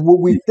 Because what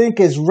we think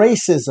is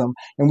racism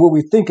and what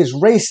we think is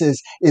racist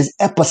is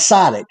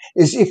episodic,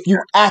 is if you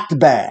act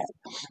bad.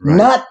 Right.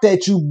 Not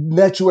that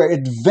you are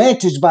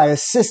advantaged by a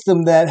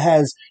system that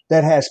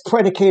has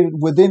predicated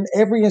within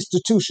every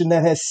institution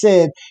that has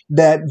said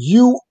that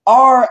you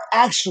are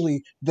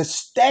actually the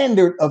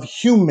standard of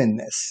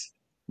humanness.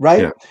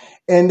 Right? Yeah.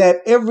 And that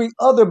every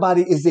other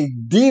body is a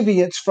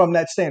deviance from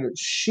that standard.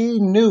 She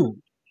knew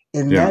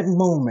in that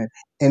moment,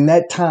 in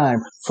that time,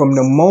 from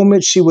the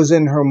moment she was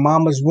in her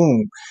mama's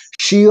womb,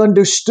 she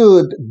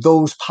understood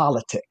those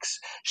politics.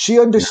 She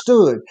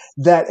understood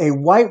that a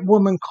white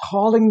woman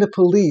calling the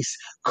police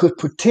could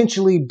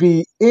potentially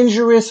be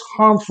injurious,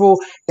 harmful,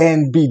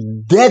 and be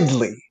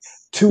deadly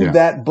to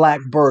that black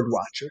bird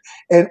watcher.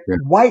 And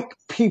white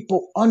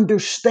people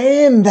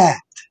understand that.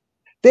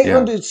 They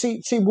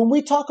see when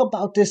we talk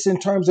about this in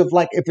terms of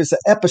like if it's an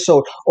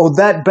episode, oh,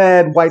 that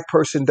bad white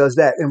person does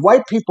that. And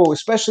white people,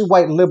 especially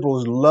white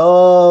liberals,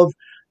 love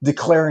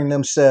declaring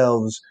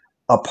themselves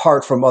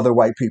apart from other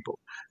white people.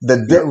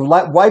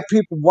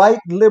 White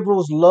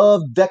liberals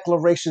love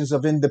declarations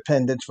of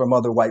independence from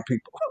other white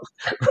people,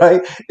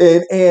 right?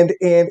 And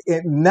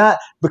not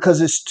because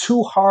it's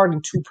too hard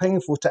and too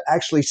painful to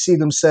actually see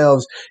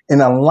themselves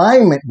in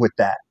alignment with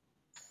that.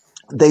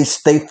 They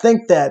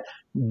think that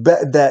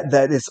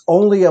it's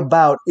only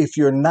about if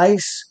you're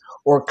nice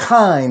or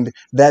kind,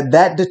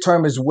 that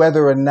determines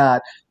whether or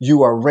not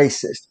you are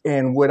racist.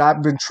 And what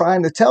I've been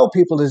trying to tell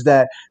people is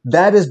that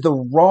is the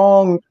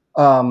wrong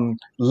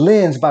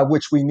lens by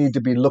which we need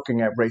to be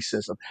looking at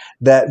racism.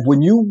 That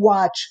when you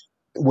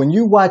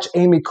watch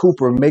Amy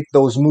Cooper make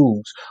those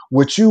moves,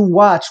 what you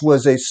watch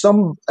was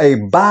a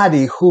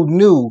body who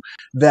knew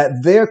that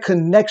their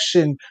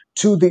connection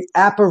to the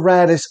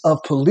apparatus of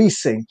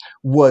policing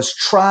was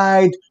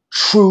tried,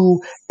 true,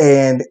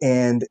 and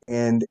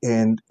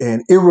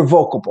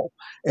irrevocable.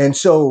 And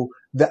so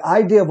the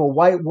idea of a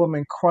white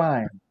woman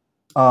crying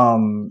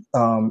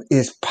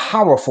is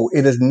powerful.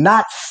 It is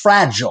not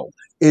fragile.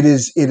 It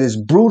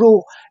is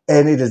brutal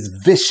and it is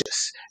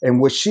vicious.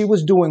 And what she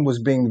was doing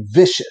was being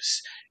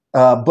vicious.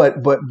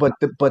 But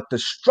the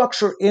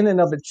structure in and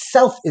of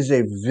itself is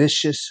a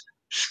vicious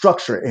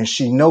structure, and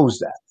she knows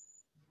that.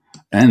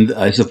 And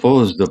I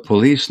suppose the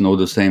police know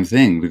the same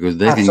thing, because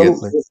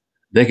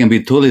they can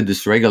be totally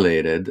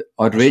dysregulated,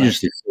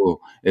 outrageously so,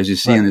 as you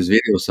see in this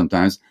video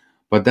sometimes.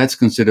 But that's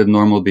considered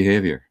normal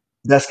behavior.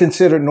 That's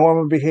considered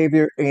normal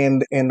behavior,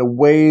 and the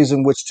ways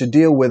in which to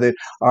deal with it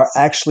are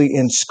actually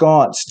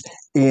ensconced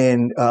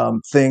in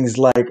things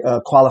like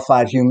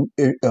qualified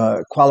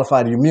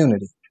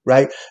immunity.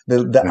 right?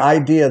 The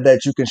idea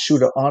that you can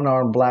shoot an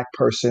unarmed black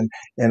person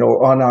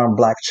or unarmed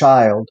black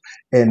child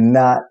and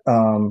not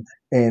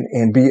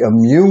and be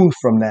immune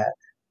from that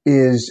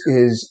is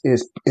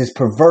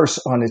perverse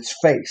on its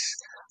face.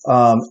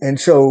 And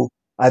so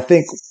I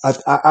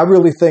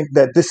really think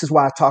that this is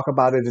why I talk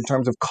about it in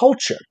terms of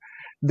culture,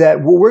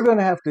 that what we're going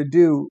to have to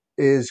do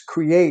is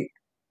create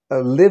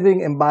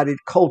living embodied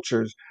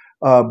cultures,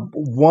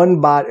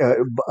 one body,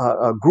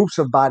 groups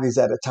of bodies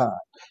at a time.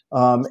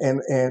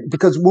 And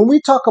because when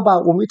we talk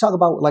about,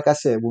 like I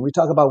said, when we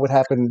talk about what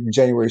happened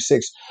January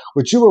 6th,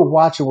 what you were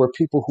watching were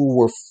people who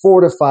were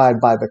fortified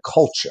by the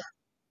culture.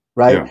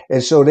 Right. Yeah.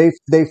 And so and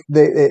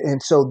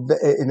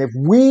if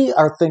we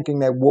are thinking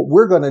that what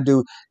we're going to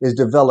do is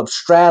develop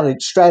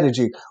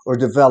strategy or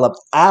develop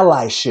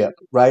allyship,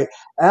 right?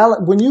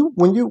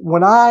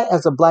 When I,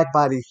 as a black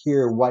body,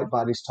 hear white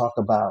bodies talk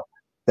about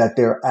that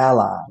they're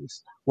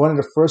allies, one of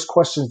the first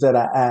questions that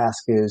I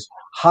ask is,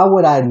 how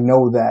would I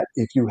know that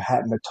if you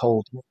hadn't have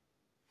told me?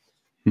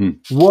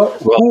 Who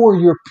are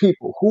your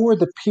people? Who are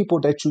the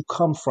people that you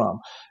come from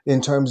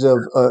in terms of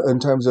a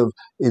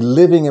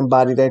living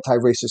embodied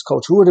anti-racist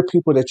culture? Who are the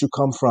people that you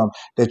come from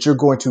that you're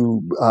going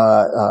to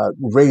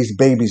raise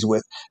babies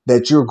with,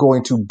 that you're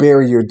going to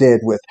bury your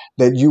dead with,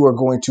 that you are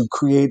going to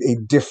create a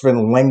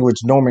different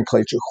language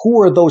nomenclature?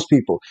 Who are those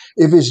people?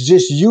 If it's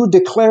just you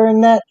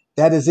declaring that,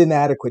 that is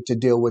inadequate to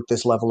deal with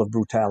this level of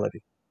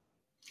brutality.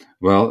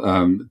 Well,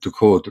 to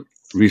quote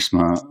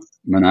Resmaa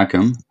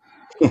Menakem,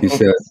 he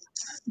said,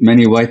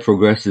 many white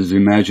progressives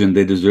imagine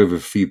they deserve a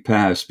free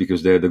pass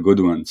because they're the good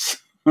ones.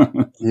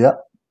 Yeah.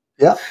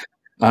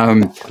 Let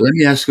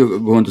me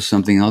go on to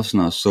something else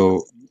now.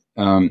 So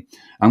I'm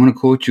going to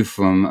quote you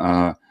from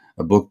a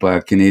book by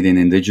a Canadian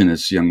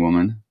Indigenous young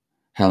woman,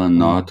 Helen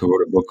Knott, who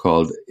wrote a book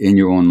called In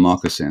Your Own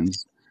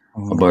Moccasins,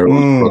 about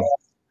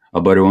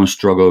her own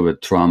struggle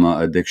with trauma,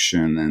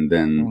 addiction, and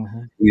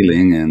then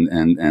healing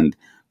and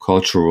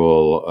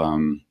cultural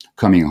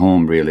coming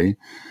home, really.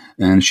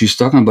 And she's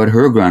talking about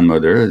her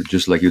grandmother,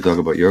 just like you talk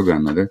about your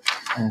grandmother.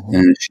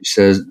 And she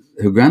says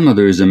her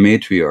grandmother is a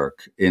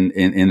matriarch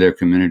in their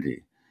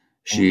community.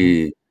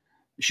 She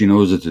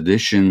knows the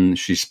tradition.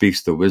 She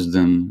speaks the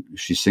wisdom.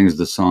 She sings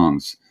the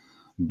songs.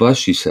 But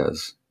she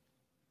says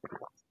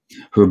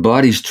her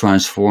body's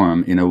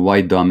transform in a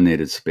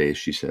white-dominated space,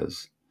 she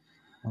says.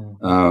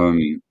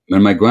 When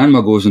my grandma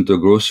goes into a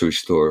grocery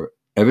store,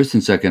 ever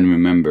since I can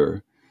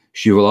remember,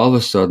 she will all of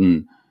a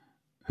sudden,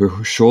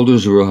 her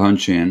shoulders will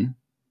hunch in,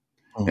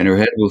 and her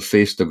head will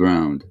face the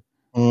ground.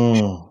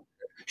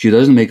 She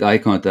doesn't make eye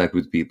contact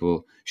with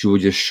people. She will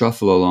just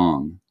shuffle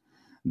along.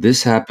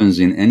 This happens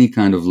in any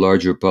kind of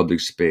larger public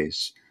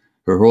space.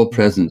 Her whole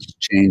presence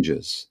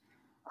changes.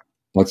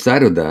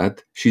 Outside of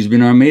that, she's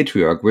been our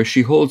matriarch, where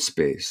she holds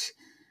space.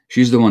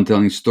 She's the one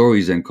telling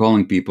stories and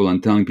calling people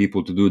and telling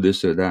people to do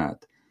this or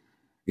that.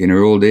 In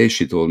her old age,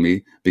 she told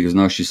me, because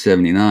now she's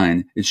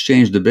 79, it's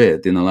changed a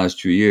bit in the last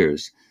 2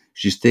 years.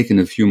 She's taken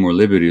a few more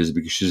liberties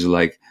because she's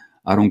like,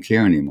 I don't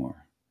care anymore.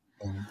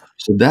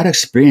 So that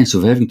experience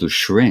of having to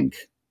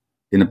shrink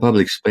in a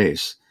public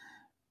space,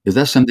 is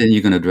that something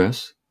you can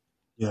address?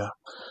 Yeah.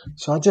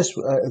 So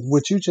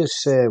what you just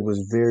said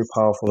was very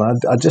powerful.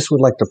 I just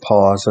would like to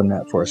pause on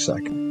that for a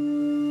second.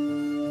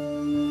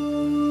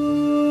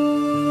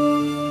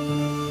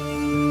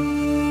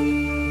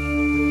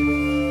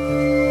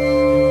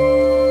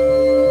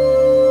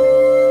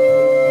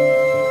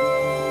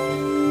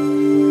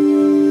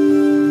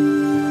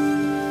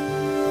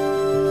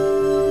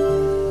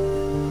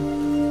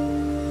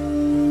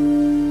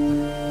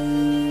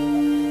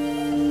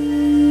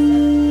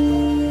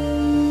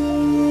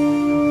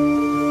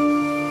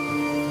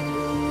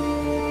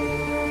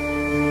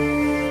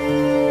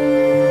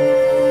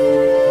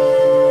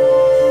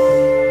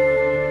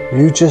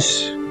 You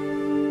just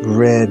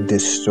read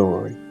this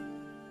story,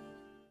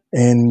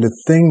 and the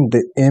thing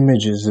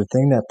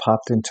that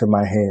popped into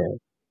my head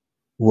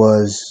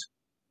was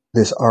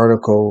this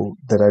article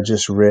that I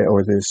just read,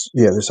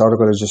 this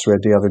article I just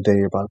read the other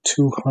day about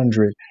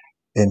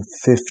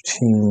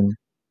 215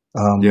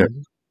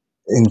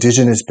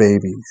 indigenous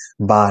babies'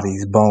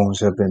 bodies, bones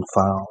have been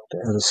found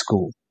at a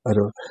school,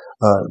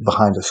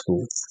 behind a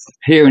school.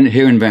 Here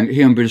in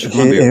British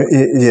Columbia.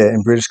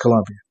 In British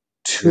Columbia.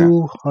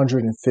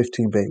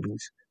 215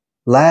 babies.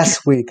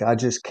 Last week, I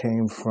just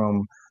came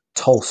from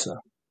Tulsa,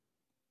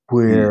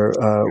 where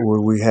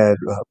we had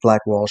Black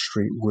Wall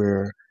Street,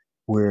 where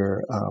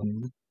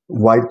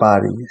white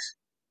bodies,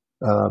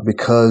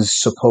 because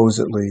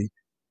supposedly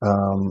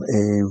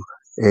a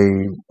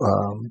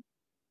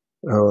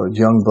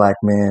young black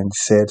man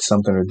said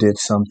something or did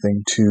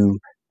something to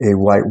a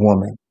white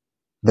woman,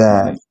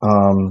 that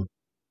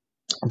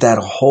that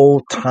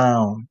whole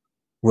town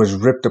was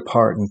ripped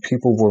apart and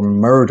people were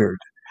murdered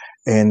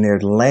and their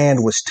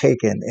land was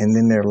taken, and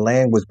then their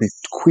land was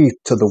bequeathed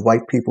to the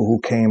white people who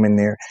came in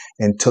there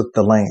and took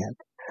the land.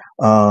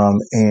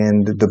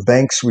 And the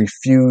banks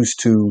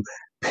refused to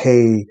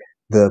pay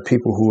the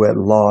people who had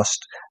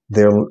lost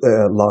their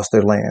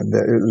land. They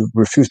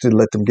refused to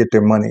let them get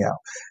their money out.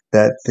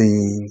 That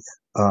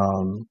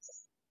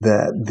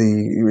that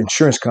the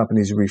insurance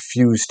companies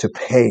refused to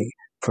pay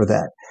for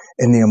that.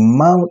 And the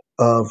amount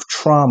of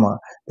trauma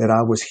that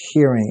I was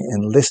hearing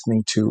and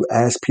listening to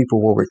as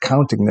people were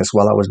recounting this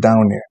while I was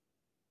down there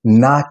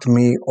knocked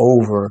me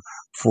over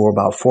for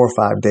about 4 or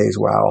 5 days,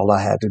 where all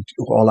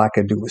I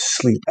could do was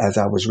sleep as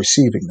I was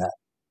receiving that.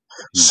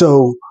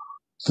 So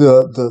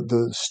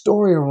the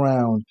story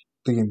around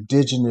the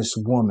indigenous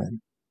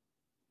woman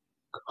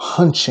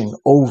hunching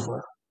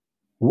over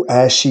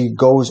as she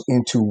goes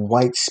into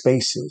white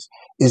spaces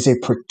is a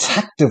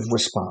protective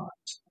response.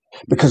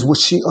 Because what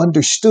she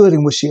understood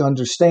and what she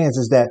understands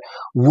is that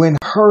when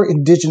her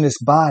indigenous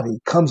body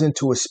comes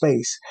into a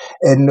space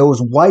and those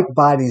white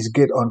bodies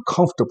get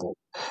uncomfortable,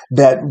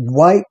 that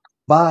when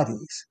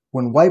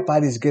white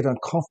bodies get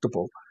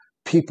uncomfortable,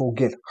 people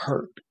get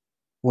hurt.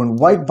 When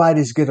white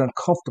bodies get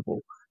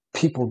uncomfortable,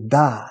 people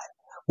die.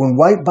 When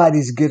white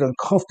bodies get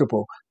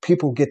uncomfortable,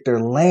 people get their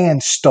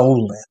land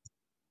stolen,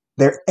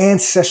 their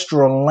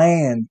ancestral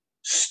land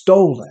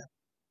stolen.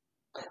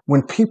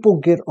 When people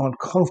get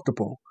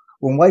uncomfortable,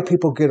 when white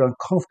people get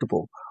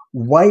uncomfortable,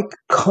 white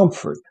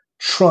comfort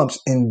trumps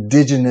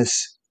indigenous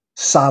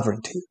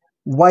sovereignty.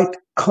 White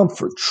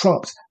comfort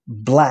trumps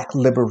black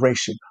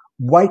liberation.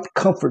 White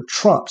comfort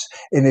trumps.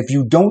 And if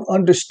you don't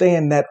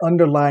understand that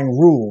underlying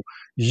rule,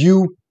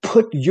 you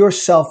put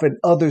yourself and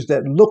others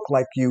that look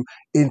like you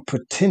in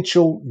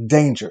potential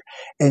danger.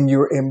 And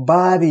your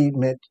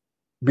embodiment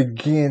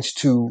begins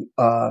to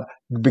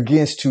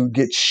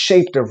get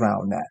shaped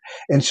around that.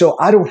 And so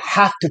I don't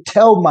have to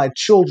tell my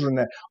children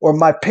that, or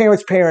my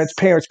parents'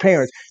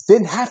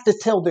 didn't have to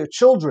tell their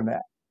children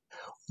that.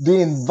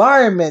 The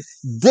environment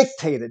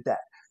dictated that.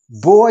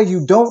 Boy,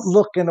 you don't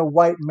look in a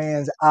white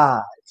man's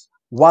eyes.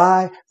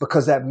 Why?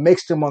 Because that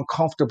makes them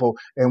uncomfortable.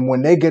 And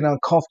when they get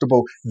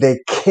uncomfortable, they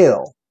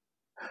kill.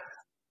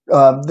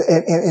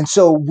 And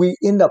so we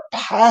end up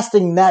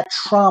passing that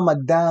trauma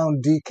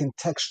down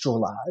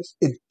decontextualized.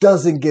 It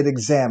doesn't get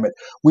examined.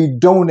 We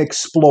don't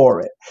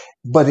explore it,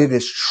 but it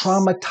is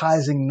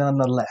traumatizing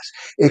nonetheless.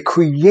 It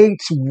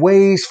creates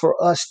ways for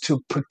us to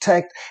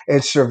protect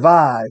and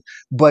survive,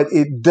 but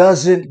it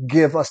doesn't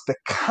give us the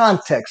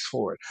context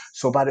for it.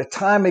 So by the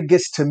time it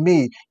gets to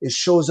me, it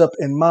shows up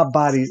in my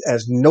body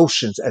as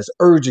notions, as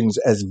urgings,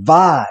 as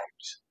vibes.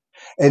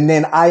 And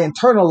then I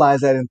internalize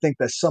that and think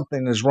that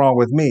something is wrong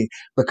with me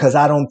because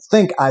I don't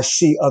think I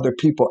see other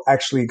people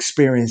actually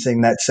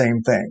experiencing that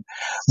same thing,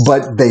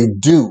 but they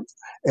do.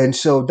 And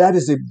so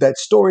that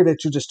story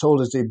that you just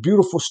told is a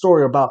beautiful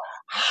story about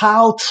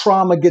how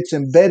trauma gets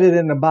embedded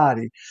in the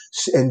body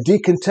and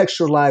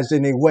decontextualized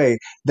in a way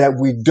that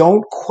we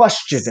don't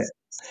question it.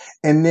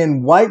 And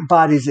then white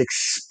bodies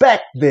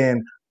expect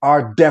then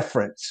our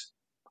deference.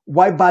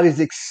 White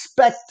bodies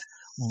expect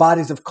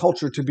bodies of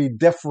culture to be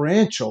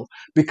deferential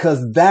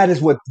because that is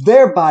what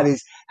their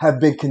bodies have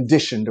been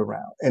conditioned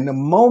around. And the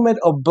moment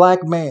a black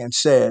man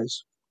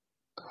says,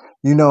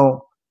 you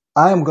know,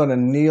 I am going to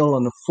kneel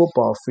on the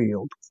football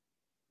field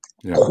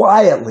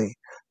quietly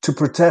to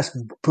protest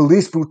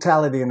police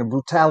brutality and the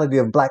brutality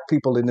of black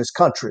people in this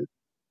country,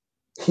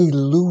 he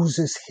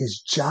loses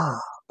his job.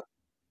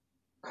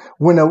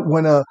 When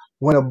a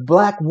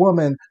black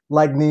woman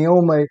like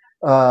Naomi,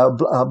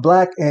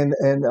 black and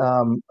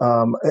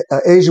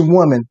Asian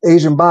woman,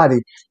 Asian body,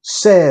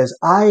 says,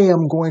 I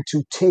am going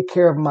to take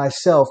care of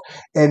myself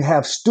and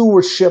have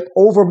stewardship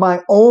over my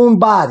own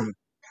body,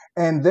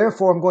 and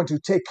therefore I'm going to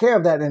take care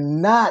of that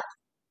and not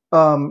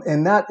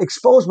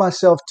expose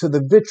myself to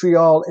the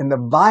vitriol and the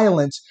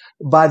violence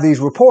by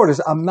these reporters.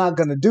 I'm not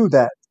going to do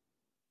that.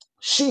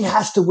 She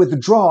has to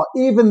withdraw,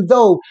 even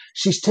though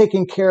she's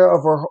taking care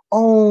of her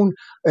own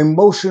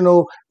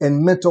emotional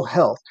and mental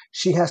health.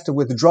 She has to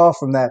withdraw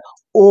from that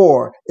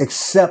or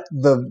accept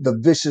the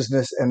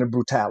viciousness and the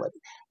brutality.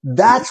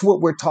 That's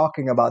what we're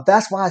talking about.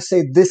 That's why I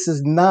say this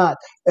is not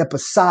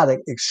episodic,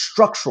 it's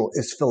structural,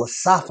 it's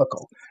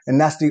philosophical. And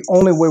that's the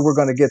only way we're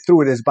going to get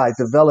through it is by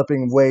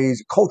developing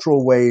ways,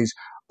 cultural ways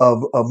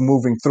of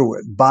moving through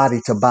it, body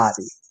to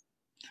body.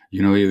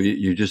 You know,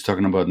 you're just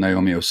talking about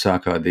Naomi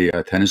Osaka, the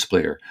tennis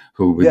player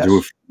who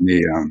withdrew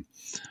from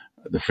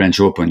the French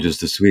Open just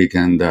this week,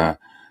 and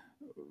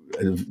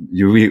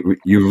you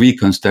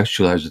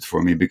recontextualized it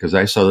for me because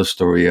I saw the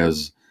story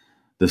as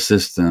the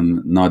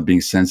system not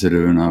being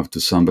sensitive enough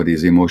to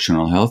somebody's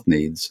emotional health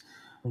needs,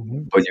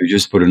 but you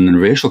just put it in a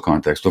racial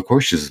context. Of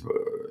course, she's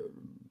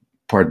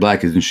part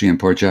black, isn't she, and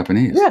part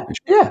Japanese?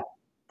 Yeah,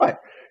 right.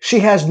 She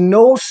has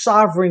no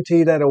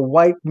sovereignty that a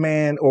white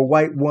man or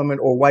white woman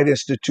or white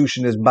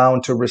institution is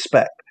bound to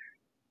respect.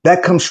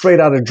 That comes straight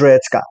out of Dred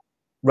Scott,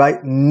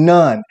 right?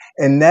 None.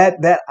 And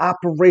that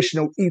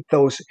operational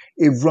ethos,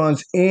 it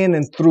runs in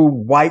and through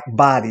white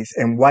bodies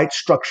and white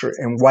structure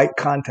and white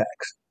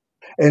context.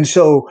 And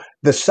so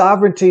The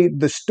sovereignty,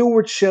 the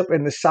stewardship,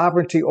 and the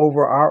sovereignty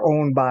over our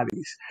own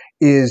bodies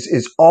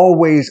is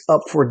always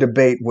up for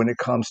debate when it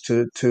comes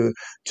to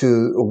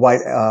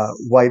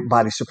white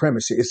body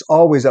supremacy. It's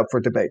always up for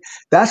debate.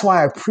 That's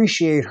why I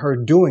appreciate her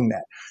doing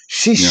that.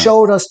 She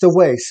showed us the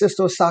way.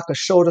 Sister Osaka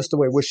showed us the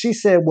way. What she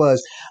said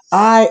was,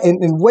 and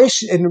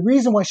the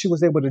reason why she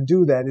was able to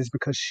do that is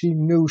because she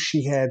knew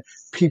she had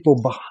people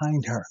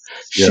behind her.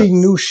 She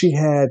knew she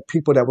had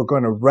people that were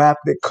going to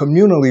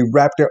communally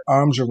wrap their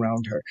arms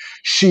around her.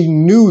 She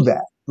knew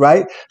that,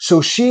 right?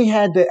 So she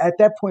had to, at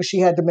that point, she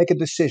had to make a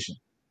decision.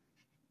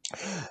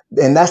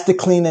 And that's the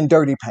clean and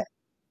dirty pain.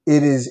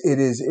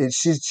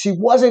 She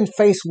wasn't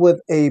faced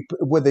with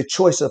a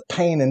choice of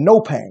pain and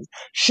no pain.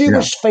 She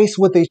was faced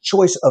with a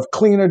choice of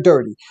clean or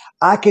dirty.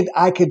 I could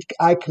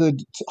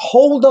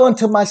hold on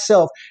to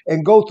myself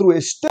and go through it.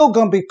 It's still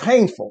going to be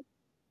painful.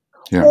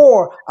 Yeah.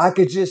 Or I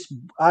could just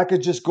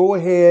go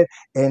ahead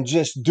and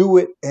just do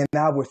it, and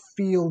I would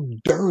feel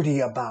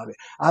dirty about it.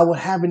 I would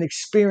have an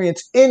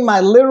experience in my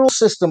literal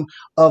system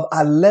of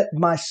I let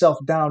myself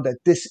down, that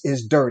this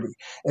is dirty.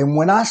 And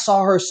when I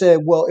saw her say,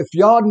 well, if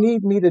y'all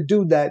need me to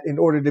do that in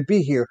order to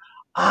be here,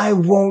 I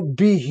won't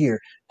be here.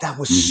 That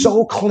was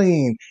so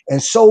clean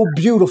and so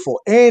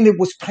beautiful, and it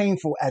was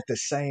painful at the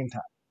same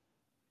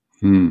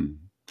time.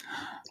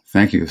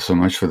 Thank you so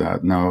much for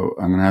that. Now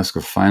I'm going to ask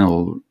a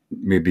final,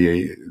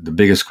 the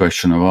biggest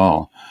question of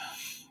all.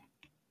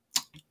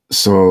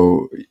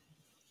 So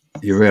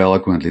you very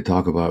eloquently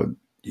talk about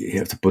you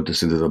have to put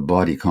this into the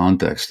body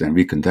context and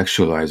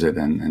recontextualize it,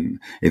 and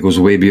it goes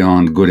way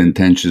beyond good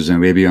intentions and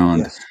way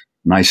beyond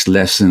nice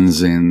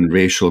lessons in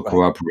racial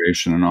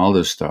cooperation and all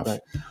this stuff.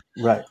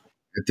 Right.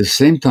 At the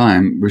same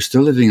time, we're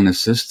still living in a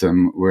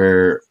system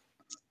where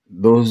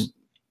those,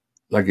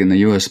 like in the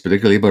US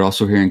particularly, but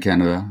also here in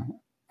Canada,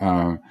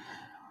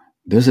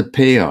 there's a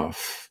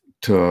payoff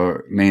to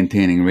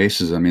maintaining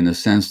racism in the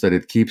sense that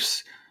it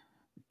keeps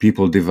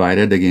people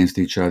divided against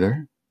each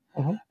other.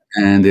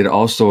 And it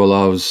also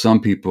allows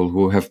some people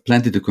who have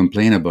plenty to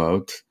complain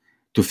about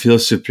to feel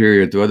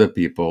superior to other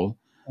people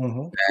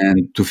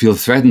and to feel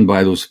threatened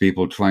by those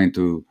people trying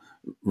to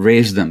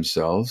raise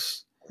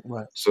themselves,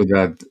 so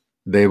that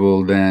they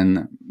will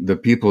then, the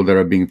people that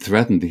are being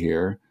threatened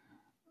here,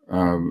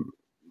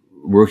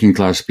 working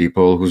class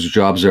people whose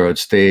jobs are at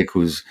stake,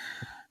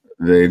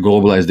 the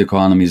globalized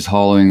economy is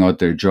hollowing out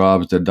their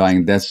jobs, they're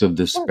dying deaths of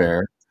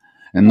despair.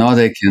 And now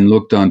they can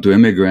look down to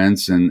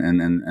immigrants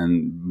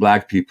and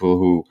black people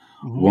who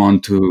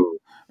want to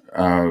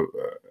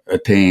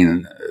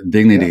attain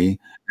dignity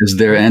as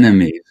their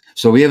enemies.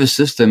 So we have a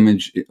system,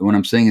 what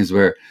I'm saying is,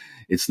 where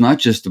it's not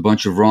just a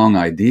bunch of wrong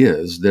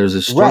ideas. There's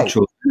a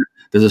structural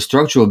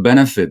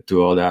benefit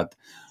to all that.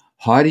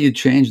 How do you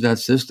change that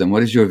system?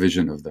 What is your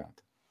vision of that?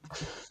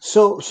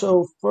 So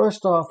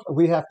first off,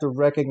 we have to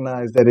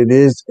recognize that it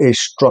is a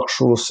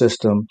structural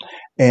system,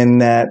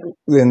 and that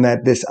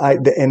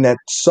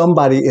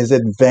somebody is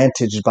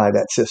advantaged by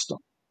that system,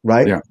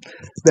 right? Yeah.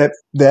 That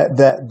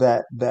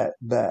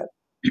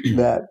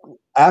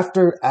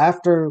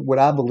after what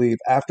I believe,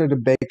 after the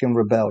Bacon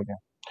Rebellion,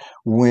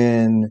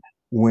 when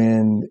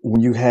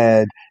you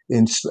had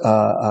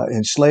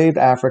enslaved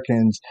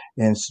Africans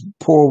and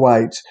poor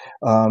whites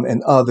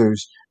and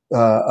others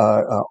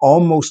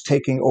almost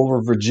taking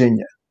over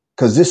Virginia.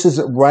 Because this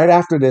is right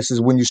after this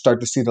is when you start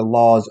to see the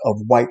laws of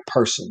white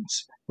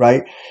persons,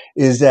 right?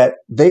 Is that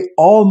they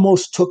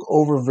almost took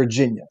over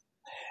Virginia.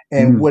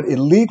 And what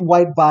elite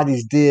white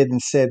bodies did and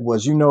said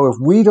was, if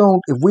we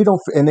don't,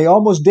 and they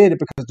almost did it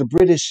because the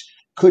British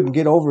couldn't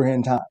get over here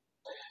in time.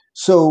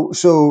 So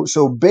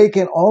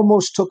Bacon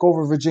almost took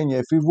over Virginia.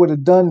 If he would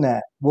have done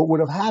that, what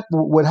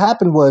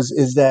happened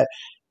is that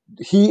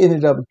he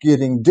ended up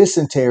getting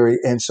dysentery,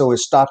 and so it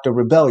stopped the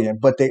rebellion.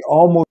 But they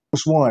almost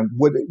won.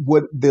 What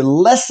the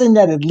lesson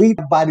that elite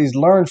bodies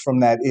learned from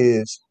that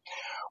is,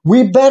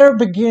 we better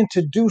begin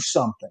to do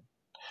something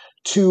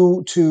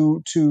to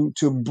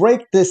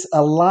break this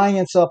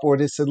alliance up, or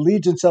this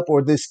allegiance up,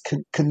 or this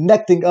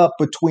connecting up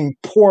between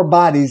poor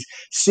bodies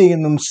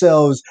seeing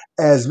themselves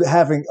as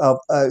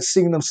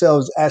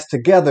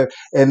together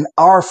and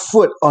our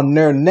foot on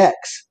their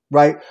necks.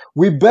 Right?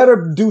 We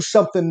better do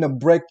something to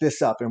break this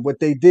up. And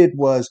what they did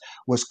was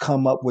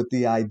come up with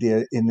the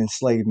idea in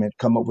enslavement,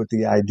 come up with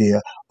the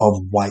idea of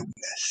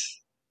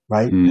whiteness.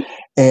 Right?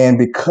 And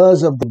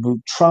because of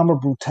the trauma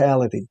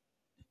brutality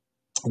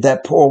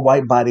that poor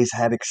white bodies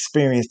had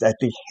experienced at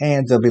the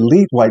hands of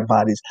elite white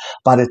bodies,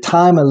 by the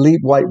time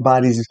elite white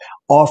bodies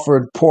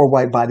offered poor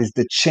white bodies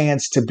the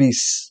chance to be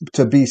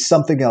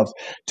something else,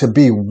 to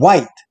be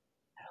white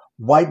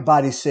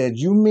bodies said,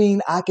 you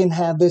mean I can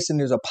have this, and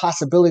there's a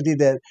possibility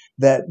that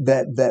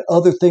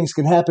other things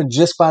can happen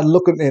just by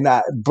looking, and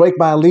I break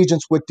my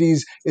allegiance with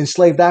these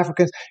enslaved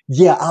Africans?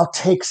 Yeah, I'll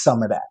take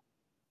some of that,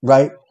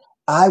 right?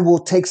 I will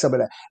take some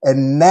of that.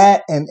 And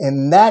that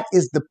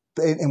is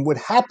and what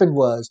happened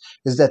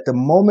is that the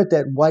moment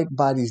that white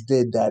bodies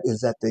did that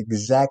is at the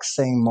exact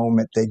same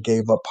moment they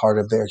gave up part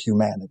of their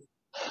humanity.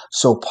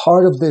 So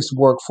part of this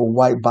work for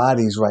white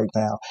bodies right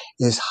now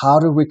is how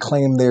to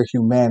reclaim their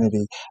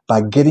humanity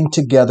by getting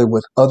together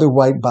with other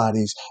white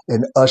bodies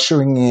and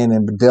ushering in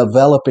and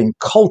developing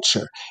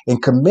culture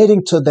and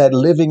committing to that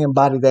living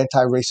embodied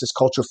anti-racist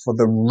culture for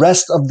the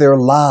rest of their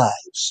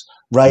lives,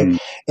 right? Mm.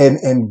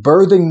 And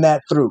birthing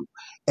that through.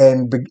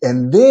 And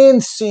then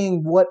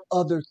seeing what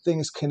other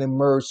things can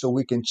emerge so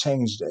we can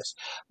change this.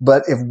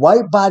 But if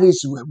white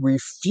bodies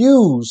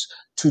refuse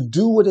to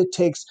do what it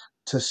takes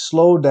to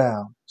slow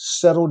down,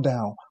 settle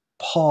down,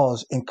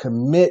 pause, and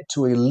commit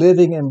to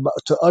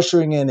to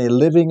ushering in a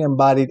living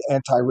embodied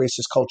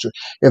anti-racist culture,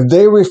 if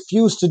they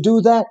refuse to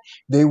do that,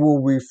 they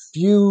will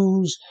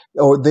refuse,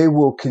 or they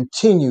will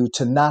continue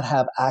to not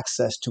have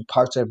access to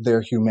parts of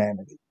their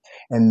humanity.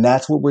 And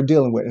that's what we're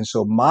dealing with. And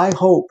so my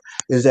hope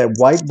is that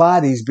white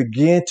bodies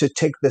begin to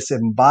take this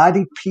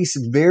embodied piece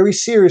very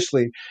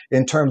seriously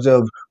in terms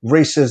of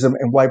racism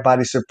and white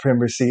body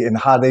supremacy and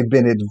how they've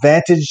been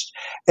advantaged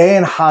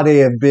and how they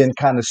have been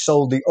kind of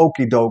sold the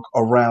okie doke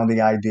around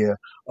the idea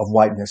of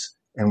whiteness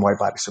and white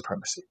body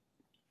supremacy.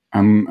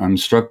 I'm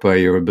struck by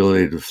your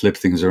ability to flip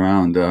things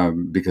around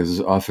because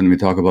often we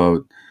talk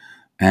about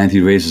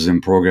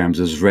anti-racism programs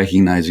as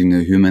recognizing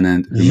the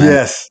humanity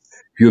Yes.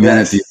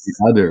 Humanity of the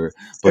other,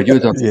 but you're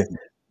talking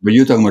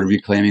about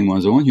reclaiming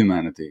one's own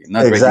humanity,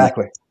 not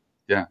exactly.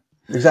 Yeah,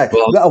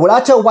 exactly. Well, when I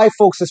tell white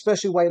folks,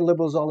 especially white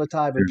liberals, all the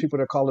time, and people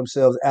that call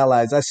themselves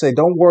allies, I say,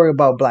 don't worry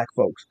about black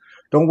folks.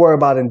 Don't worry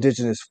about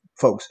indigenous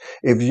folks.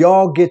 If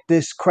y'all get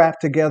this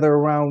crap together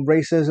around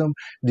racism,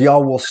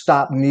 y'all will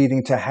stop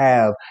needing to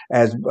have,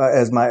 as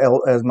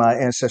my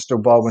ancestor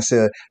Baldwin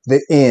said,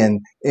 the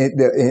end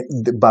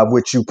by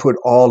which you put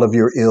all of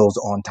your ills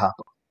on top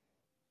of.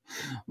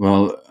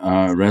 Well,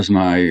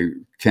 Resmaa, I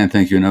can't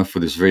thank you enough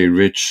for this very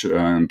rich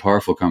and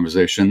powerful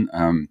conversation.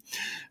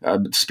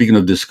 Speaking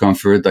of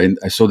discomfort,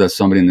 I saw that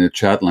somebody in the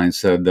chat line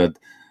said that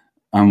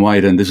I'm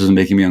white and this is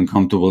making me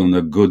uncomfortable in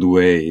a good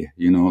way,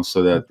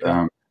 so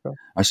that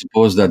I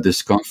suppose that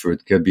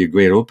discomfort can be a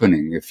great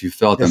opening if you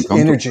felt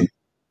uncomfortable. Energy.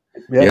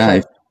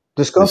 Yeah.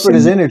 Discomfort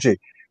is energy.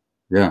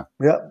 Yeah.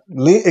 Yeah.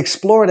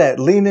 Explore that.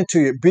 Lean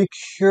into it. Be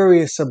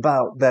curious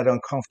about that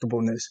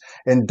uncomfortableness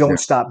and don't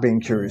stop being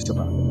curious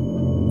about it.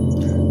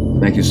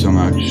 Thank you so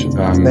much.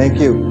 Thank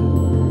you.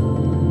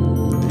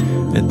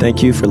 And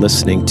thank you for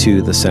listening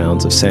to The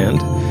Sounds of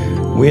Sand.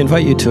 We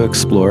invite you to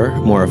explore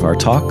more of our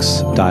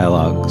talks,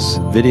 dialogues,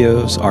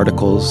 videos,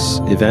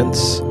 articles,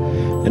 events,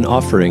 and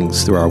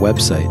offerings through our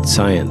website,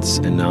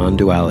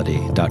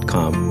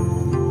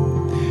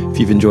 scienceandnonduality.com. If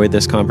you've enjoyed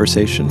this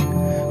conversation,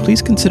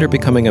 please consider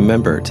becoming a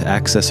member to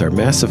access our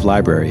massive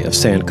library of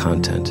SAND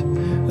content,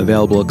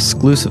 available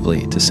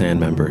exclusively to SAND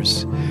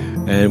members.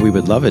 And we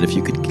would love it if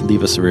you could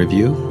leave us a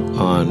review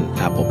on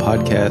Apple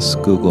Podcasts,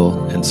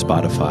 Google, and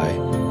Spotify.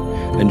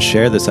 And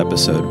share this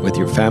episode with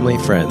your family,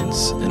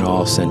 friends, and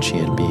all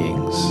sentient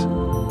beings.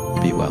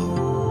 Be well.